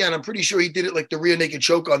see it again. I'm pretty sure he did it like the rear naked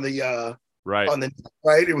choke on the right.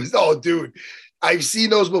 It was, dude, I've seen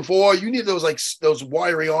those before. You need those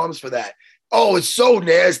wiry arms for that. Oh, it's so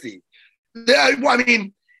nasty. I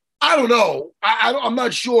mean, I don't know. I'm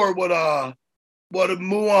not sure what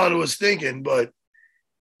Muan was thinking, but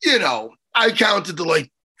I counted to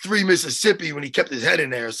like 3 Mississippi when he kept his head in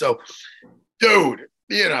there. So, dude,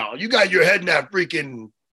 you got your head in that freaking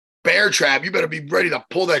bear trap. You better be ready to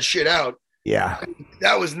pull that shit out. Yeah,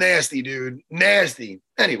 that was nasty, dude. Nasty.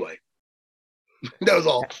 Anyway. That was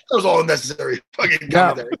all unnecessary fucking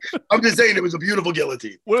commentary. I'm just saying it was a beautiful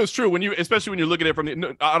guillotine. Well, it's true especially when you're looking at it from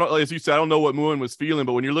as you said, I don't know what Muin was feeling,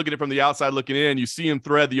 but when you're looking at it from the outside looking in, you see him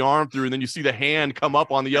thread the arm through, and then you see the hand come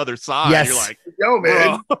up on the other side. Yes. You're like, yo,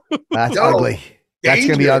 man, that's ugly. That's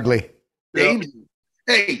gonna be ugly. Danger.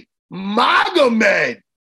 Hey, Magomed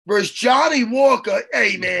versus Johnny Walker.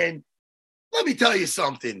 Hey, man, let me tell you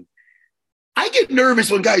something. I get nervous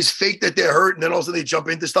when guys fake that they're hurt and then all of a sudden they jump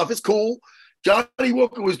into stuff. It's cool. Johnny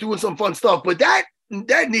Walker was doing some fun stuff, but that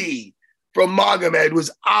knee from Magomed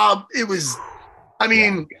was, I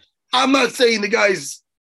mean, I'm not saying the guy's,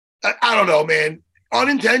 I don't know, man,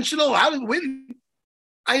 unintentional. I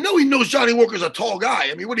know he knows Johnny Walker's a tall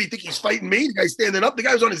guy. I mean, what do you think he's fighting me? The guy's standing up. The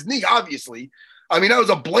guy was on his knee, obviously. I mean, that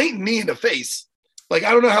was a blatant knee in the face. Like,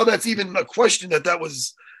 I don't know how that's even a question that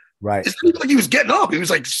was. Right. It's like he was getting up. He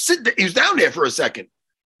was like, he was down there for a second.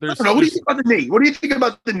 I don't know. What do you think about the knee? What do you think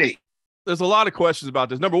about the knee? There's a lot of questions about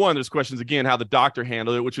this. Number one, there's questions, again, how the doctor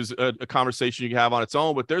handled it, which is a conversation you can have on its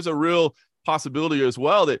own. But there's a real possibility as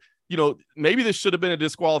well that, maybe this should have been a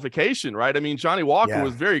disqualification, right? I mean, Johnny Walker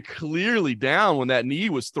was very clearly down when that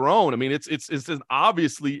knee was thrown. I mean, it's an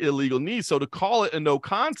obviously illegal knee. So to call it a no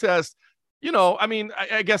contest, I mean,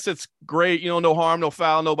 I guess it's great, no harm, no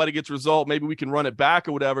foul, nobody gets result. Maybe we can run it back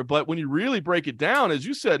or whatever. But when you really break it down, as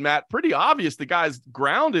you said, Matt, pretty obvious the guy's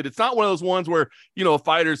grounded. It's not one of those ones where, a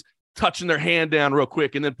fighter's touching their hand down real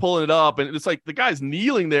quick and then pulling it up. And it's like the guy's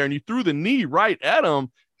kneeling there and you threw the knee right at him.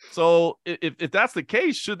 So if that's the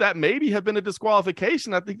case, should that maybe have been a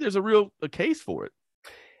disqualification? I think there's a case for it.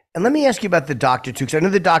 And let me ask you about the doctor too, because I know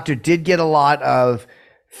the doctor did get a lot of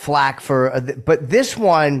flack but this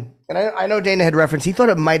one, and I know Dana had referenced, he thought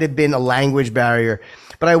it might have been a language barrier,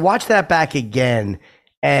 but I watched that back again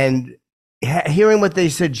and hearing what they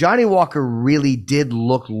said, Johnny Walker really did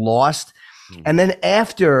look lost. And then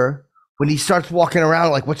after, when he starts walking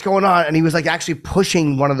around, like, what's going on? And he was like actually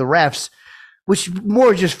pushing one of the refs, which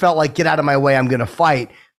more just felt like, get out of my way, I'm going to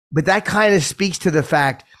fight. But that kind of speaks to the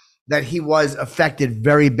fact that he was affected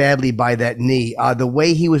very badly by that knee. The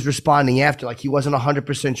way he was responding after, like he wasn't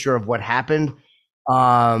 100% sure of what happened.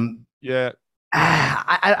 Yeah.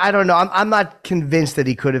 I don't know. I'm not convinced that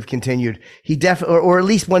he could have continued. He definitely, or at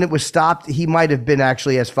least when it was stopped, he might have been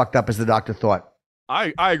actually as fucked up as the doctor thought.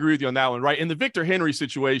 I agree with you on that one, right? In the Victor Henry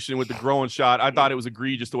situation with the groin shot, I thought it was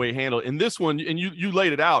egregious the way he handled it. In this one, and you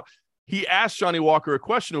laid it out, he asked Johnny Walker a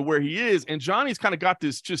question of where he is, and Johnny's kind of got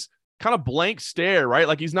this just kind of blank stare, right?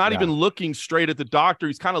 Like he's not even looking straight at the doctor.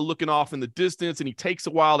 He's kind of looking off in the distance, and he takes a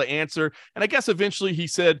while to answer. And I guess eventually he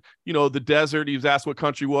said, the desert. He was asked what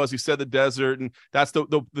country it was. He said the desert. And that's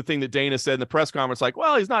the thing that Dana said in the press conference, like,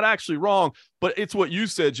 well, he's not actually wrong, but it's what you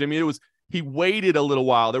said, Jimmy. He waited a little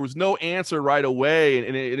while. There was no answer right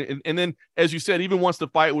away. And then, as you said, even once the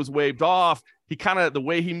fight was waved off, the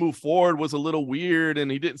way he moved forward was a little weird, and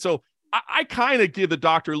he didn't. So I kind of give the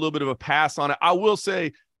doctor a little bit of a pass on it. I will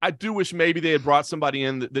say, I do wish maybe they had brought somebody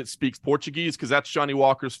in that speaks Portuguese, because that's Johnny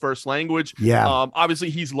Walker's first language. Yeah. Obviously,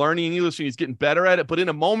 he's learning English and he's getting better at it. But in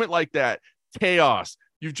a moment like that, chaos,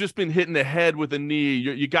 you've just been hitting the head with a knee.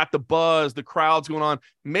 You got the buzz, the crowd's going on.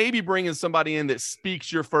 Maybe bringing somebody in that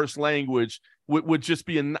speaks your first language would just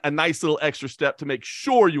be a nice little extra step to make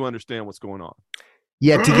sure you understand what's going on.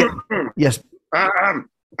 Yeah. Yes.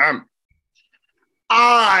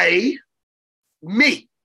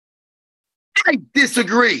 I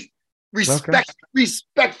disagree.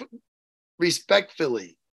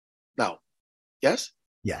 Respectfully. No. Yes?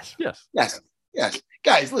 Yes.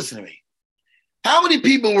 Guys, listen to me. How many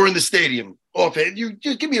people were in the stadium? You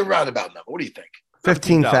just give me a roundabout number. What do you think?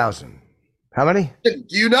 15,000. How many? Do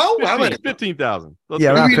you know? 15, How many? 15,000.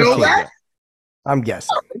 Yeah, do you know that? I'm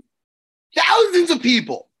guessing. Thousands of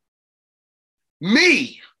people.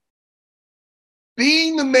 Me,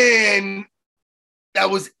 being the man that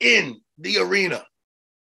was in the arena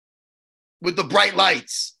with the bright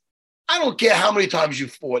lights, I don't care how many times you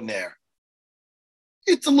fought in there.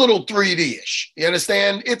 It's a little 3D-ish. You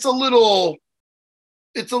understand? It's a little,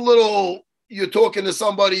 you're talking to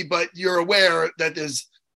somebody, but you're aware that there's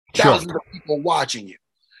thousands of people watching you.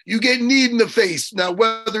 You get kneed in the face. Now,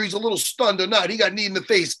 whether he's a little stunned or not, he got kneed in the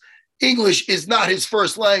face. English is not his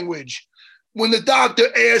first language. When the doctor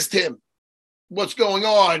asked him what's going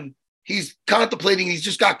on, he's contemplating.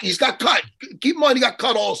 He's got cut. Keep in mind, he got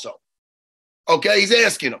cut also. Okay, he's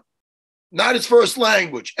asking him. Not his first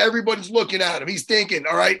language. Everybody's looking at him. He's thinking,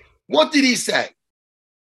 all right, what did he say?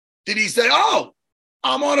 Did he say, oh,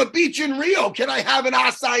 I'm on a beach in Rio. Can I have an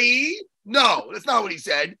acai? No, that's not what he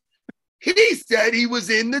said. He said he was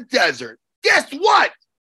in the desert. Guess what?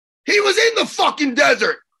 He was in the fucking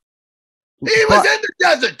desert. He was in the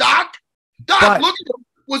desert, Doc. Doc, look at him.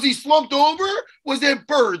 Was he slumped over? Was there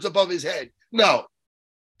birds above his head? No.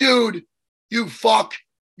 Dude, you fuck.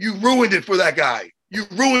 You ruined it for that guy. You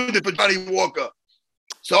ruined it for Johnny Walker.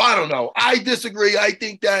 So I don't know. I disagree. I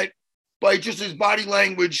think that by just his body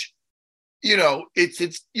language,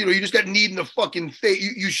 it's you just got kneed in the fucking face.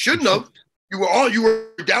 You shouldn't have. You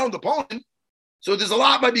were down the opponent. So there's a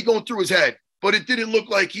lot might be going through his head, but it didn't look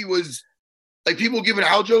like he was like people giving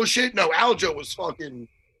Aljo shit. No, Aljo didn't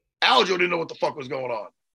know what the fuck was going on.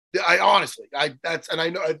 I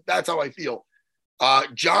know that's how I feel.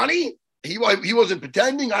 Johnny, he wasn't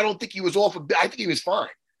pretending. I don't think he was off. I think he was fine.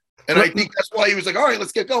 And I think that's why he was like, all right,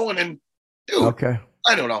 let's get going. And dude, okay.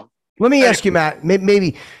 I don't know. Let me ask you, Matt,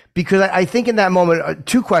 maybe because I think in that moment,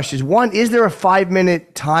 two questions. One, is there a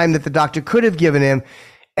 5-minute time that the doctor could have given him?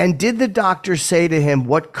 And did the doctor say to him,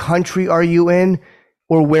 what country are you in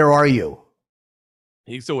or where are you?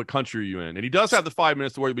 He said, what country are you in? And he does have the 5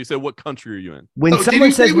 minutes to worry, but he said, what country are you in? When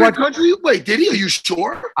someone says what country, wait, did he? Are you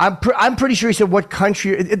sure? I'm pretty sure he said what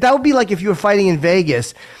country. That would be like if you were fighting in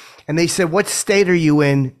Vegas and they said, what state are you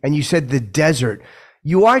in? And you said the desert.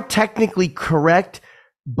 You are technically correct,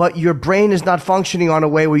 but your brain is not functioning on a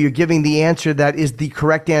way where you're giving the answer that is the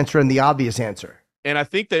correct answer and the obvious answer. And I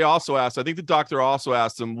think the doctor also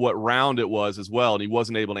asked him what round it was as well, and he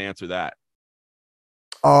wasn't able to answer that.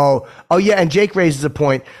 Oh yeah, and Jake raises a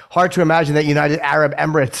point. Hard to imagine that United Arab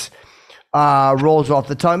Emirates rolls off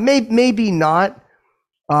the tongue. Maybe not.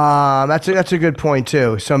 That's a good point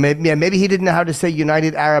too. So maybe he didn't know how to say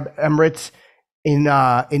United Arab Emirates in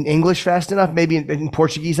English fast enough. Maybe in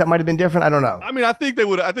Portuguese that might have been different. I don't know. I mean, I think they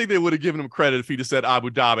would have given him credit if he just said Abu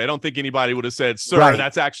Dhabi. I don't think anybody would have said, sir, right.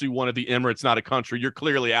 That's actually one of the Emirates, not a country. You're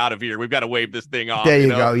clearly out of here. We've got to wave this thing off. There you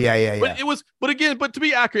go. Yeah. But to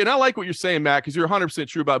be accurate, and I like what you're saying, Matt, because you're 100%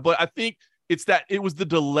 true about it, but I think it was the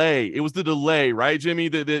delay. Right, Jimmy?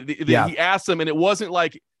 He asked him, and it was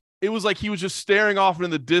like he was just staring off into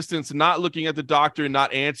the distance, not looking at the doctor and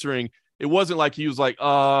not answering. It wasn't like he was like,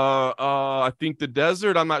 I think the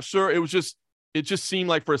desert. I'm not sure. It just seemed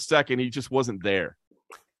like for a second he just wasn't there.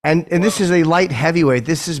 And this is a light heavyweight.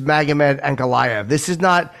 This is Magomed Ankalaev. This is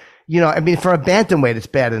not, for a bantamweight it's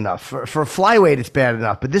bad enough. For a flyweight it's bad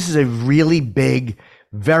enough. But this is a really big,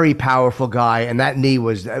 very powerful guy, and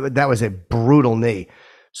that was a brutal knee.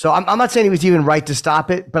 So I'm not saying he was even right to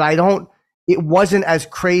stop it, but it wasn't as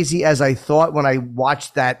crazy as I thought when I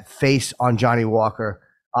watched that face on Johnny Walker.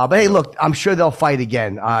 But hey, look, I'm sure they'll fight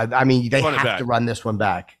again. I mean, they Run it have back. to run this one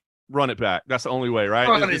back. Run it back. That's the only way, right?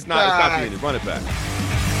 It's not the end. Run it back.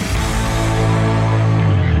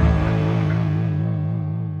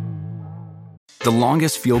 The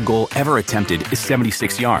longest field goal ever attempted is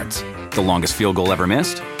 76 yards. The longest field goal ever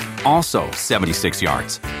missed? Also 76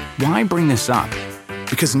 yards. Why bring this up?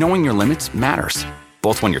 Because knowing your limits matters,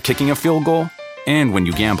 both when you're kicking a field goal and when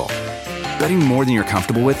you gamble. Betting more than you're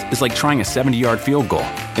comfortable with is like trying a 70-yard field goal.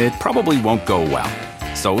 It probably won't go well.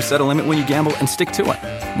 So set a limit when you gamble and stick to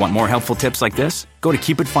it. Want more helpful tips like this? Go to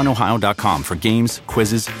keepitfunohio.com for games,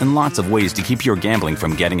 quizzes, and lots of ways to keep your gambling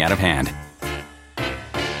from getting out of hand.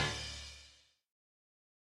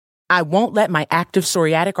 I won't let my active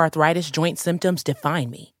psoriatic arthritis joint symptoms define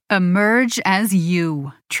me. Emerge as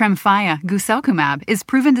you. Tremfya guselkumab is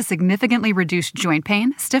proven to significantly reduce joint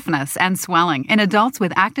pain, stiffness, and swelling in adults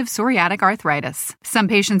with active psoriatic arthritis. Some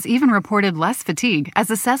patients even reported less fatigue as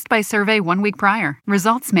assessed by survey 1 week prior.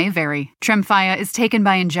 Results may vary. Tremfya is taken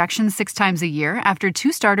by injection 6 times a year after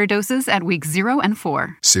 2 starter doses at weeks 0 and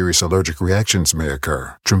 4. Serious allergic reactions may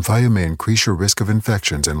occur. Tremfya may increase your risk of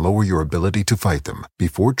infections and lower your ability to fight them.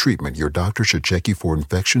 Before treatment, your doctor should check you for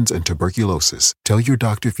infections and tuberculosis. Tell your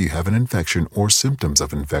doctor if you have an infection or symptoms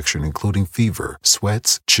of infection, including fever,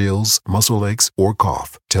 sweats, chills, muscle aches, or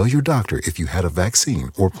cough. Tell your doctor if you had a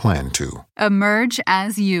vaccine or plan to. Emerge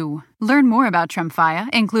as you. Learn more about Tremfya,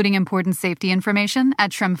 including important safety information,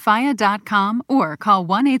 at tremfya.com or call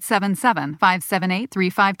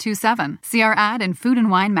 1-877-578-3527. See our ad in Food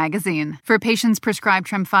and Wine magazine. For patients prescribed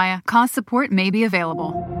Tremfya, cost support may be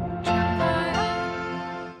available.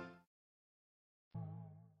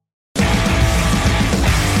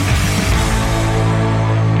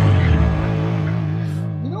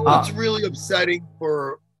 What's really upsetting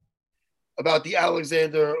about the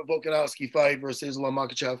Alexander Volkanovski fight versus Islam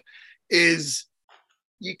Makhachev is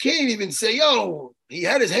you can't even say, "Oh, he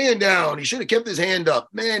had his hand down. He should have kept his hand up."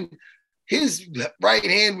 Man, his right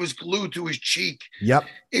hand was glued to his cheek. Yep.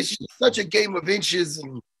 It's just such a game of inches,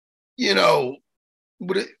 and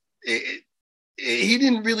but he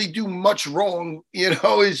didn't really do much wrong.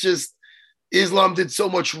 It's just Islam did so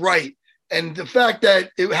much right, and the fact that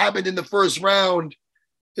it happened in the first round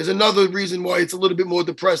is another reason why it's a little bit more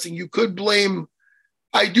depressing. You could blame,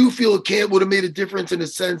 I do feel a camp would have made a difference in the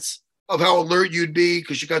sense of how alert you'd be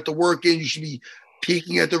because you got the work in, you should be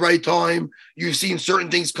peaking at the right time. You've seen certain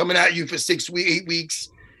things coming at you for 8 weeks.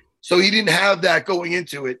 So he didn't have that going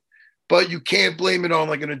into it, but you can't blame it on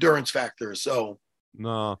like an endurance factor. So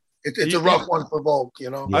no. It's a rough one for Volk,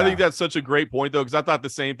 Yeah. I think that's such a great point, though, because I thought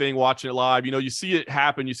the same thing watching it live. You see it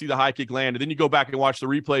happen. You see the high kick land, and then you go back and watch the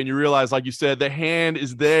replay, and you realize, like you said, the hand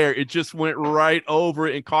is there. It just went right over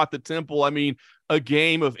it and caught the temple. I mean, a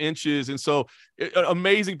game of inches. And so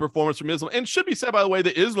amazing performance from Islam. And should be said, by the way,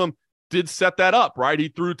 that Islam did set that up, right? He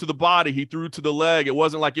threw to the body. He threw to the leg. It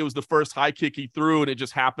wasn't like it was the first high kick he threw, and it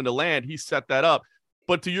just happened to land. He set that up.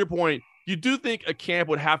 But to your point, you do think a camp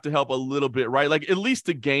would have to help a little bit, right? Like at least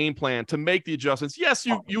the game plan to make the adjustments. Yes,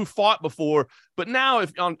 you fought before, but now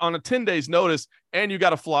if on a 10 days notice and you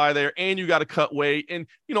got to fly there and you got to cut weight and,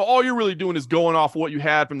 all you're really doing is going off what you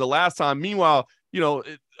had from the last time. Meanwhile,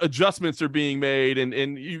 adjustments are being made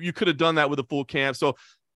and you could have done that with a full camp. So,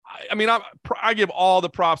 I give all the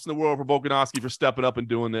props in the world for Volkanovski for stepping up and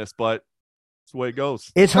doing this, but it's the way it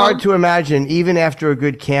goes. It's hard to imagine, even after a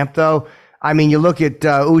good camp, though. I mean, you look at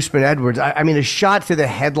Usman Edwards. I mean, a shot to the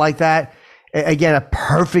head like that, again, a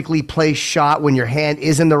perfectly placed shot when your hand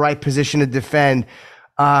is in the right position to defend.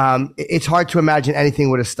 It's hard to imagine anything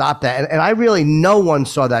would have stopped that. And I really, no one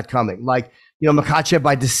saw that coming. Like, Makhachev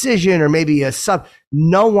by decision or maybe a sub.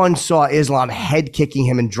 No one saw Islam head kicking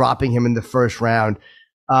him and dropping him in the first round.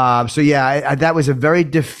 That was a very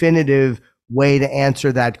definitive way to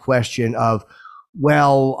answer that question of,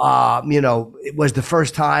 it was the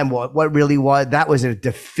first time. What really was? That was a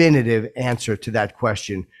definitive answer to that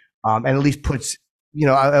question, and at least puts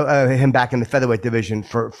him back in the featherweight division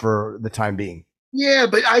for the time being. Yeah,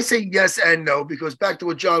 but I say yes and no because back to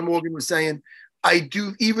what John Morgan was saying, I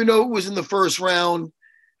do. Even though it was in the first round,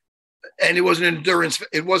 and it wasn't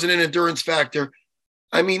an endurance factor.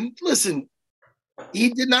 I mean, listen, he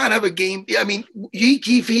did not have a game. I mean,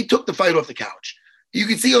 he took the fight off the couch. You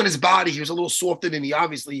can see on his body, he was a little softer than he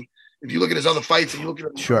obviously, if you look at his other fights and you look at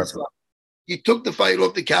him, sure. He took the fight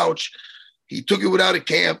off the couch. He took it without a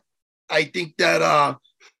camp. I think that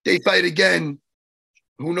they fight again.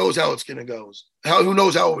 Who knows how it's going to go? Who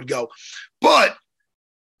knows how it would go? But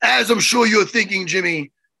as I'm sure you're thinking,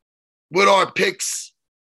 Jimmy, with our picks,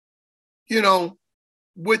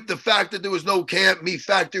 with the fact that there was no camp, me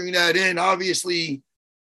factoring that in, obviously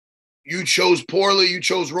You chose poorly. You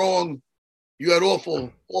chose wrong. You had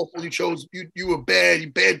awful. You chose. You were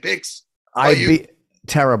bad. Bad picks.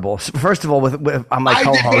 Terrible. First of all, with on my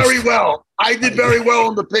co-host. I did very well. I did very well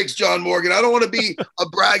on the picks, John Morgan. I don't want to be a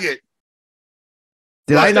braggart.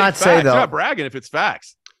 Did I not say though? You're not bragging if it's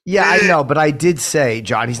facts. Yeah, I know, but I did say,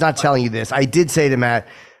 John, he's not telling you this. I did say to Matt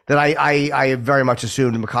that I very much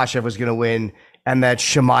assumed Makhachev was going to win, and that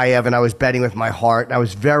Chimaev, and I was betting with my heart. And I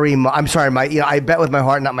was I'm sorry, I bet with my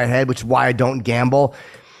heart, not my head, which is why I don't gamble.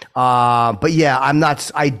 But yeah,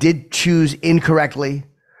 I did choose incorrectly.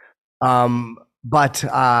 But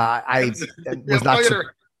I was not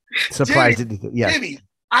surprised. Jimmy,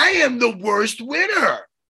 I am the worst winner.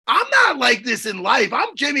 I'm not like this in life. I'm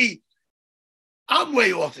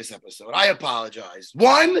way off this episode. I apologize.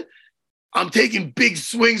 One, I'm taking big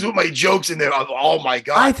swings with my jokes in there. Oh my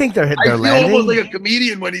God. I think they're I feel landing. almost like a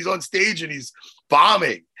comedian when he's on stage and he's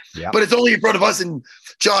bombing. Yep. But it's only in front of us and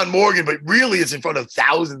John Morgan, but really it's in front of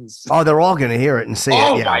thousands. Oh, they're all going to hear it and see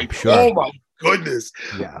it. Yeah, sure. Oh my goodness.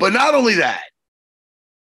 Yeah. But not only that,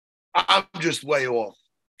 I'm just way off.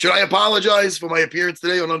 Should I apologize for my appearance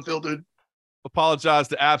today on Unfiltered? Apologize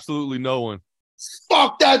to absolutely no one.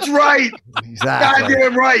 Fuck, that's right. Exactly.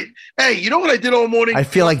 Goddamn right. Hey, you know what I did all morning? I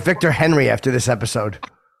feel like Victor Henry after this episode.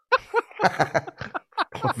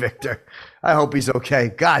 Poor Victor. I hope he's okay.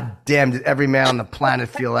 God damn, did every man on the planet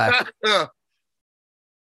feel that?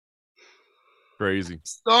 Crazy.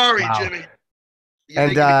 Sorry, Wow. Jimmy.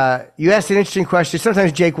 You asked an interesting question.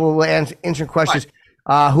 Sometimes Jake will answer interesting questions.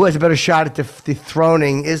 Who has a better shot at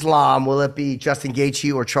dethroning Islam? Will it be Justin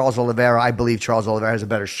Gaethje or Charles Oliveira? I believe Charles Oliveira has a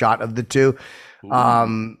better shot of the two.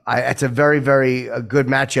 It's a very, very good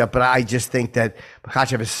matchup, but I just think that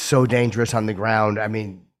Makhachev is so dangerous on the ground. I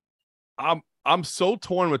mean, I'm so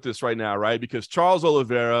torn with this right now, right? Because Charles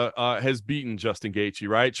Oliveira has beaten Justin Gaethje,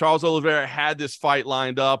 right? Charles Oliveira had this fight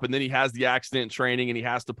lined up, and then he has the accident in training, and he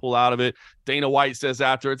has to pull out of it. Dana White says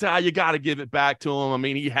afterwards, you got to give it back to him. I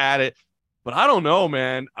mean, he had it. But I don't know,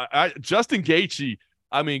 man. Justin Gaethje,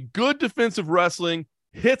 I mean, good defensive wrestling,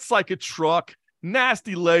 hits like a truck,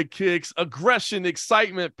 nasty leg kicks, aggression,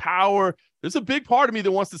 excitement, power. There's a big part of me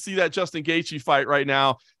that wants to see that Justin Gaethje fight right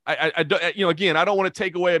now. Again, I don't want to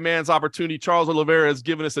take away a man's opportunity. Charles Oliveira has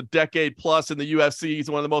given us a decade plus in the UFC. He's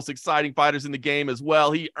one of the most exciting fighters in the game as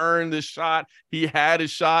well. He earned this shot. He had his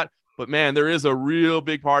shot. But, man, there is a real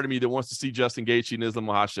big part of me that wants to see Justin Gaethje and Islam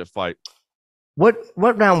Makhachev fight. What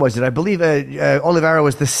round was it? I believe Oliveira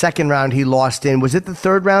was the second round he lost in. Was it the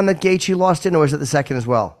third round that Gaethje lost in, or was it the second as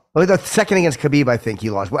well? Oh, the second against Khabib, I think he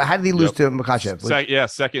lost. How did he lose to Makhachev?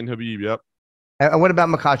 Second Khabib, yep. And what about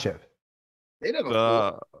Makhachev? They never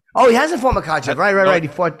fought. He hasn't fought Makhachev. Right. He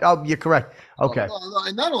fought. Oh, you're correct. Okay.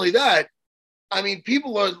 And not only that, I mean,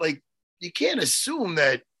 people are like, you can't assume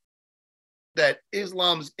that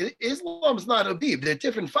Islam's not Khabib. They're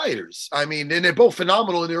different fighters. I mean, and they're both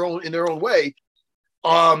phenomenal in their own way.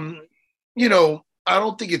 I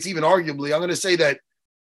don't think it's even arguably. I'm going to say that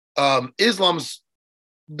Islam's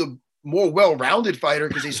the more well-rounded fighter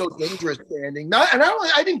because he's so dangerous standing.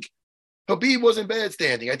 I think Khabib wasn't bad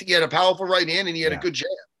standing. I think he had a powerful right hand and he had a good jab.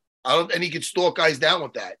 And he could stalk guys down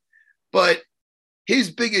with that. But his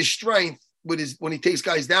biggest strength when he takes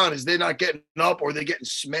guys down is they're not getting up or they're getting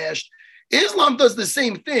smashed. Islam does the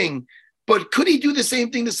same thing, but could he do the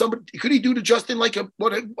same thing to somebody? Could he do to Justin like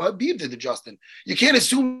what Khabib did to Justin? You can't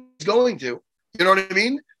assume he's going to. You know what I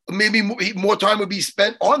mean? Maybe more time would be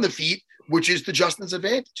spent on the feet, which is to Justin's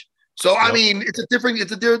advantage. So, I mean,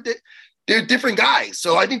 they're different guys.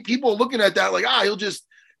 So I think people are looking at that like, he'll just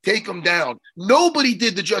take him down. Nobody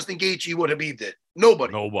did to Justin Gaethje what Khabib did.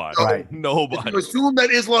 Nobody. So, right. Nobody. If you assume that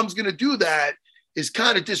Islam's going to do that is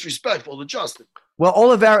kind of disrespectful to Justin. Well,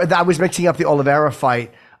 Oliveira, I was mixing up the Oliveira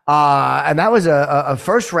fight, and that was a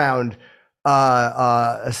first round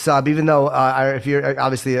sub, even though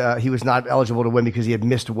he was not eligible to win because he had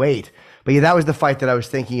missed weight. But yeah, that was the fight that I was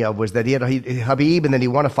thinking of, was that he had Khabib, and then he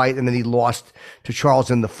won a fight, and then he lost to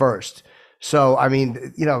Charles in the first. So, I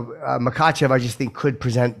mean, Makhachev, I just think could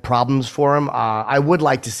present problems for him. I would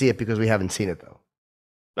like to see it because we haven't seen it, though.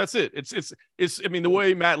 That's it. It's. I mean, the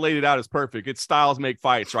way Matt laid it out is perfect. It's styles make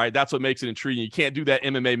fights, right? That's what makes it intriguing. You can't do that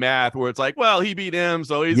MMA math where it's like, well, he beat him,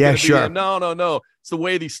 so he's going to beat him. No. It's the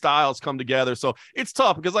way these styles come together. So it's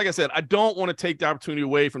tough because, like I said, I don't want to take the opportunity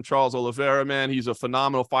away from Charles Oliveira, man. He's a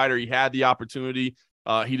phenomenal fighter. He had the opportunity.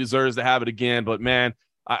 He deserves to have it again. But, man,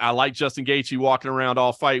 I like Justin Gaethje walking around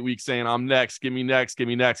all fight week saying, I'm next, give me next,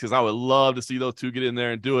 because I would love to see those two get in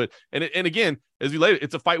there and do it. And again, as we laid it,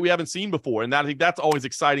 it's a fight we haven't seen before, and I think that's always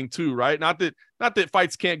exciting too, right? Not that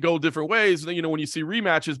fights can't go different ways, when you see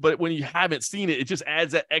rematches, but when you haven't seen it, it just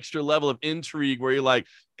adds that extra level of intrigue where you're like,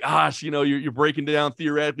 gosh, you're breaking down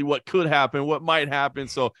theoretically what could happen, what might happen.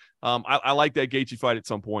 So I like that Gaethje fight at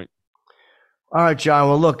some point. All right, John.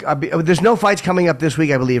 Well, look, there's no fights coming up this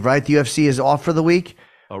week, I believe, right? The UFC is off for the week.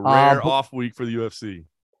 A rare off week for the UFC.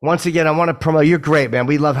 Once again, I want to promote. You're great, man.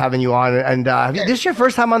 We love having you on. And this is your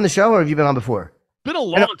first time on the show, or have you been on before? Been a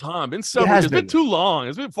long time. It's been too long.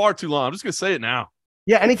 It's been far too long. I'm just going to say it now.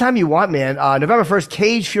 Yeah, anytime you want, man. November 1st,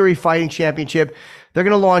 Cage Fury Fighting Championship. They're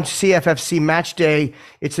going to launch CFFC Match Day.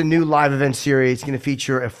 It's a new live event series. It's going to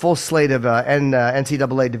feature a full slate of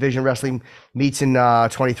NCAA Division Wrestling meets in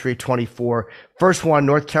 23-24. First one,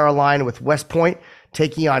 North Carolina with West Point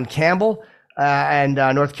taking on Campbell, and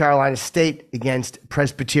North Carolina State against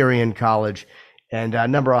Presbyterian College. And a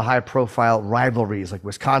number of high-profile rivalries like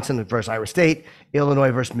Wisconsin versus Iowa State,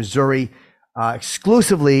 Illinois versus Missouri,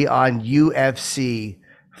 exclusively on UFC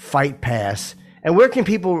Fight Pass. And where can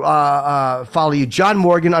people follow you? John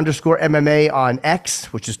Morgan _MMA on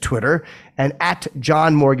X, which is Twitter, and at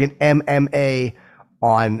John Morgan MMA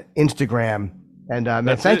on Instagram. And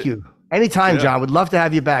man, thank you. Anytime, John. Would love to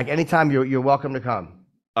have you back. Anytime, you're welcome to come.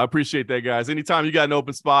 I appreciate that, guys. Anytime you got an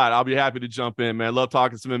open spot, I'll be happy to jump in, man. Love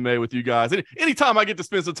talking some MMA with you guys. Anytime I get to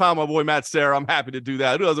spend some time with my boy Matt Serra, I'm happy to do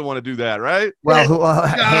that. Who doesn't want to do that, right? Well,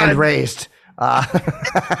 hand raised.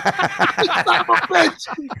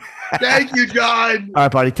 Thank you, John. All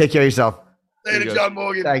right, buddy. Take care of yourself. Later, John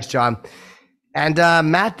Morgan. Thanks, John. And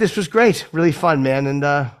Matt, this was great. Really fun, man. And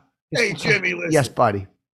hey, Jimmy, listen. Yes, buddy.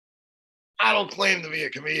 I don't claim to be a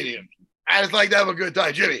comedian. I just like to have a good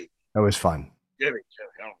time. Jimmy. It was fun. Jimmy.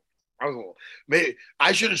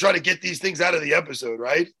 I shouldn't try to get these things out of the episode,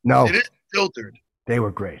 right? No. It is filtered. They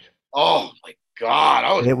were great. Oh, my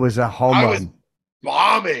God. It was a home run. I was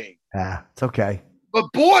bombing. Yeah, it's okay. But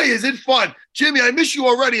boy, is it fun. Jimmy, I miss you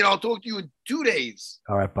already, and I'll talk to you in 2 days.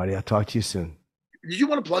 All right, buddy. I'll talk to you soon. Did you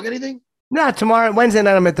want to plug anything? No, tomorrow, Wednesday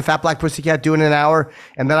night, I'm at the Fat Black Pussycat doing an hour,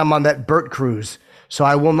 and then I'm on that Burt cruise. So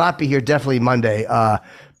I will not be here definitely Monday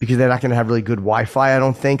because they're not going to have really good Wi-Fi, I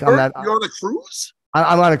don't think. Burt, you're on a cruise?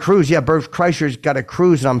 I'm on a cruise. Yeah, Burt Kreischer's got a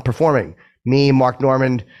cruise, and I'm performing. Me, Mark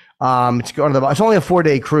Normand. It's only a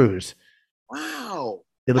 4-day cruise. Wow.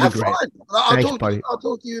 It'll be great. I'll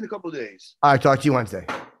talk to you in a couple of days. All right, talk to you Wednesday.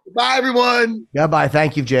 Bye, everyone. Goodbye.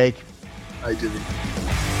 Thank you, Jake. Bye, Jimmy.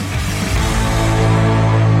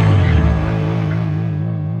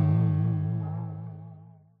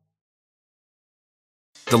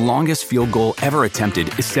 The longest field goal ever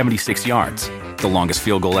attempted is 76 yards. The longest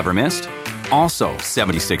field goal ever missed? Also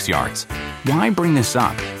 76 yards. Why bring this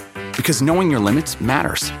up? Because knowing your limits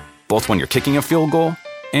matters, both when you're kicking a field goal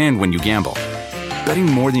and when you gamble. Betting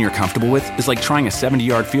more than you're comfortable with is like trying a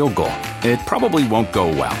 70-yard field goal. It probably won't go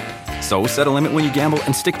well. So set a limit when you gamble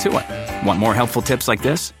and stick to it. Want more helpful tips like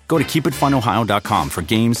this? Go to keepitfunohio.com for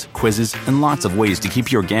games, quizzes, and lots of ways to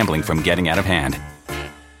keep your gambling from getting out of hand.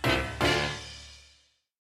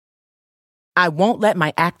 I won't let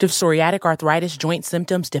my active psoriatic arthritis joint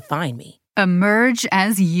symptoms define me. Emerge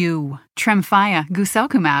as you. Tremfya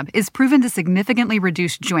guselkumab is proven to significantly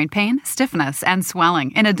reduce joint pain, stiffness, and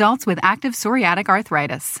swelling in adults with active psoriatic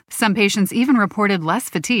arthritis. Some patients even reported less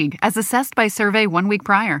fatigue as assessed by survey 1 week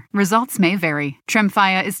prior. Results may vary.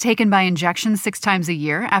 Tremfya is taken by injection 6 times a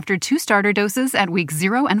year after 2 starter doses at weeks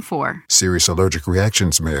 0 and 4. Serious allergic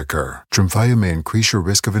reactions may occur. Tremfya may increase your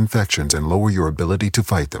risk of infections and lower your ability to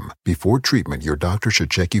fight them. Before treatment, your doctor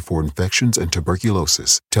should check you for infections and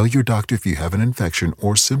tuberculosis. Tell your doctor if you have an infection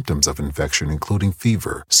or symptoms of infection, including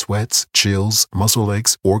fever, sweats, chills, muscle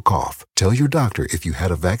aches, or cough. Tell your doctor if you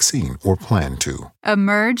had a vaccine or plan to.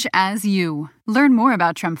 Emerge as you. Learn more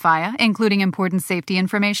about Tremfya, including important safety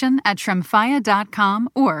information, at tremfya.com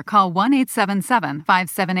or call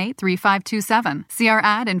 1-877-578-3527. See our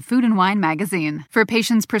ad in Food and Wine magazine. For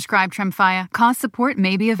patients prescribed Tremfya, cost support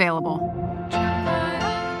may be available.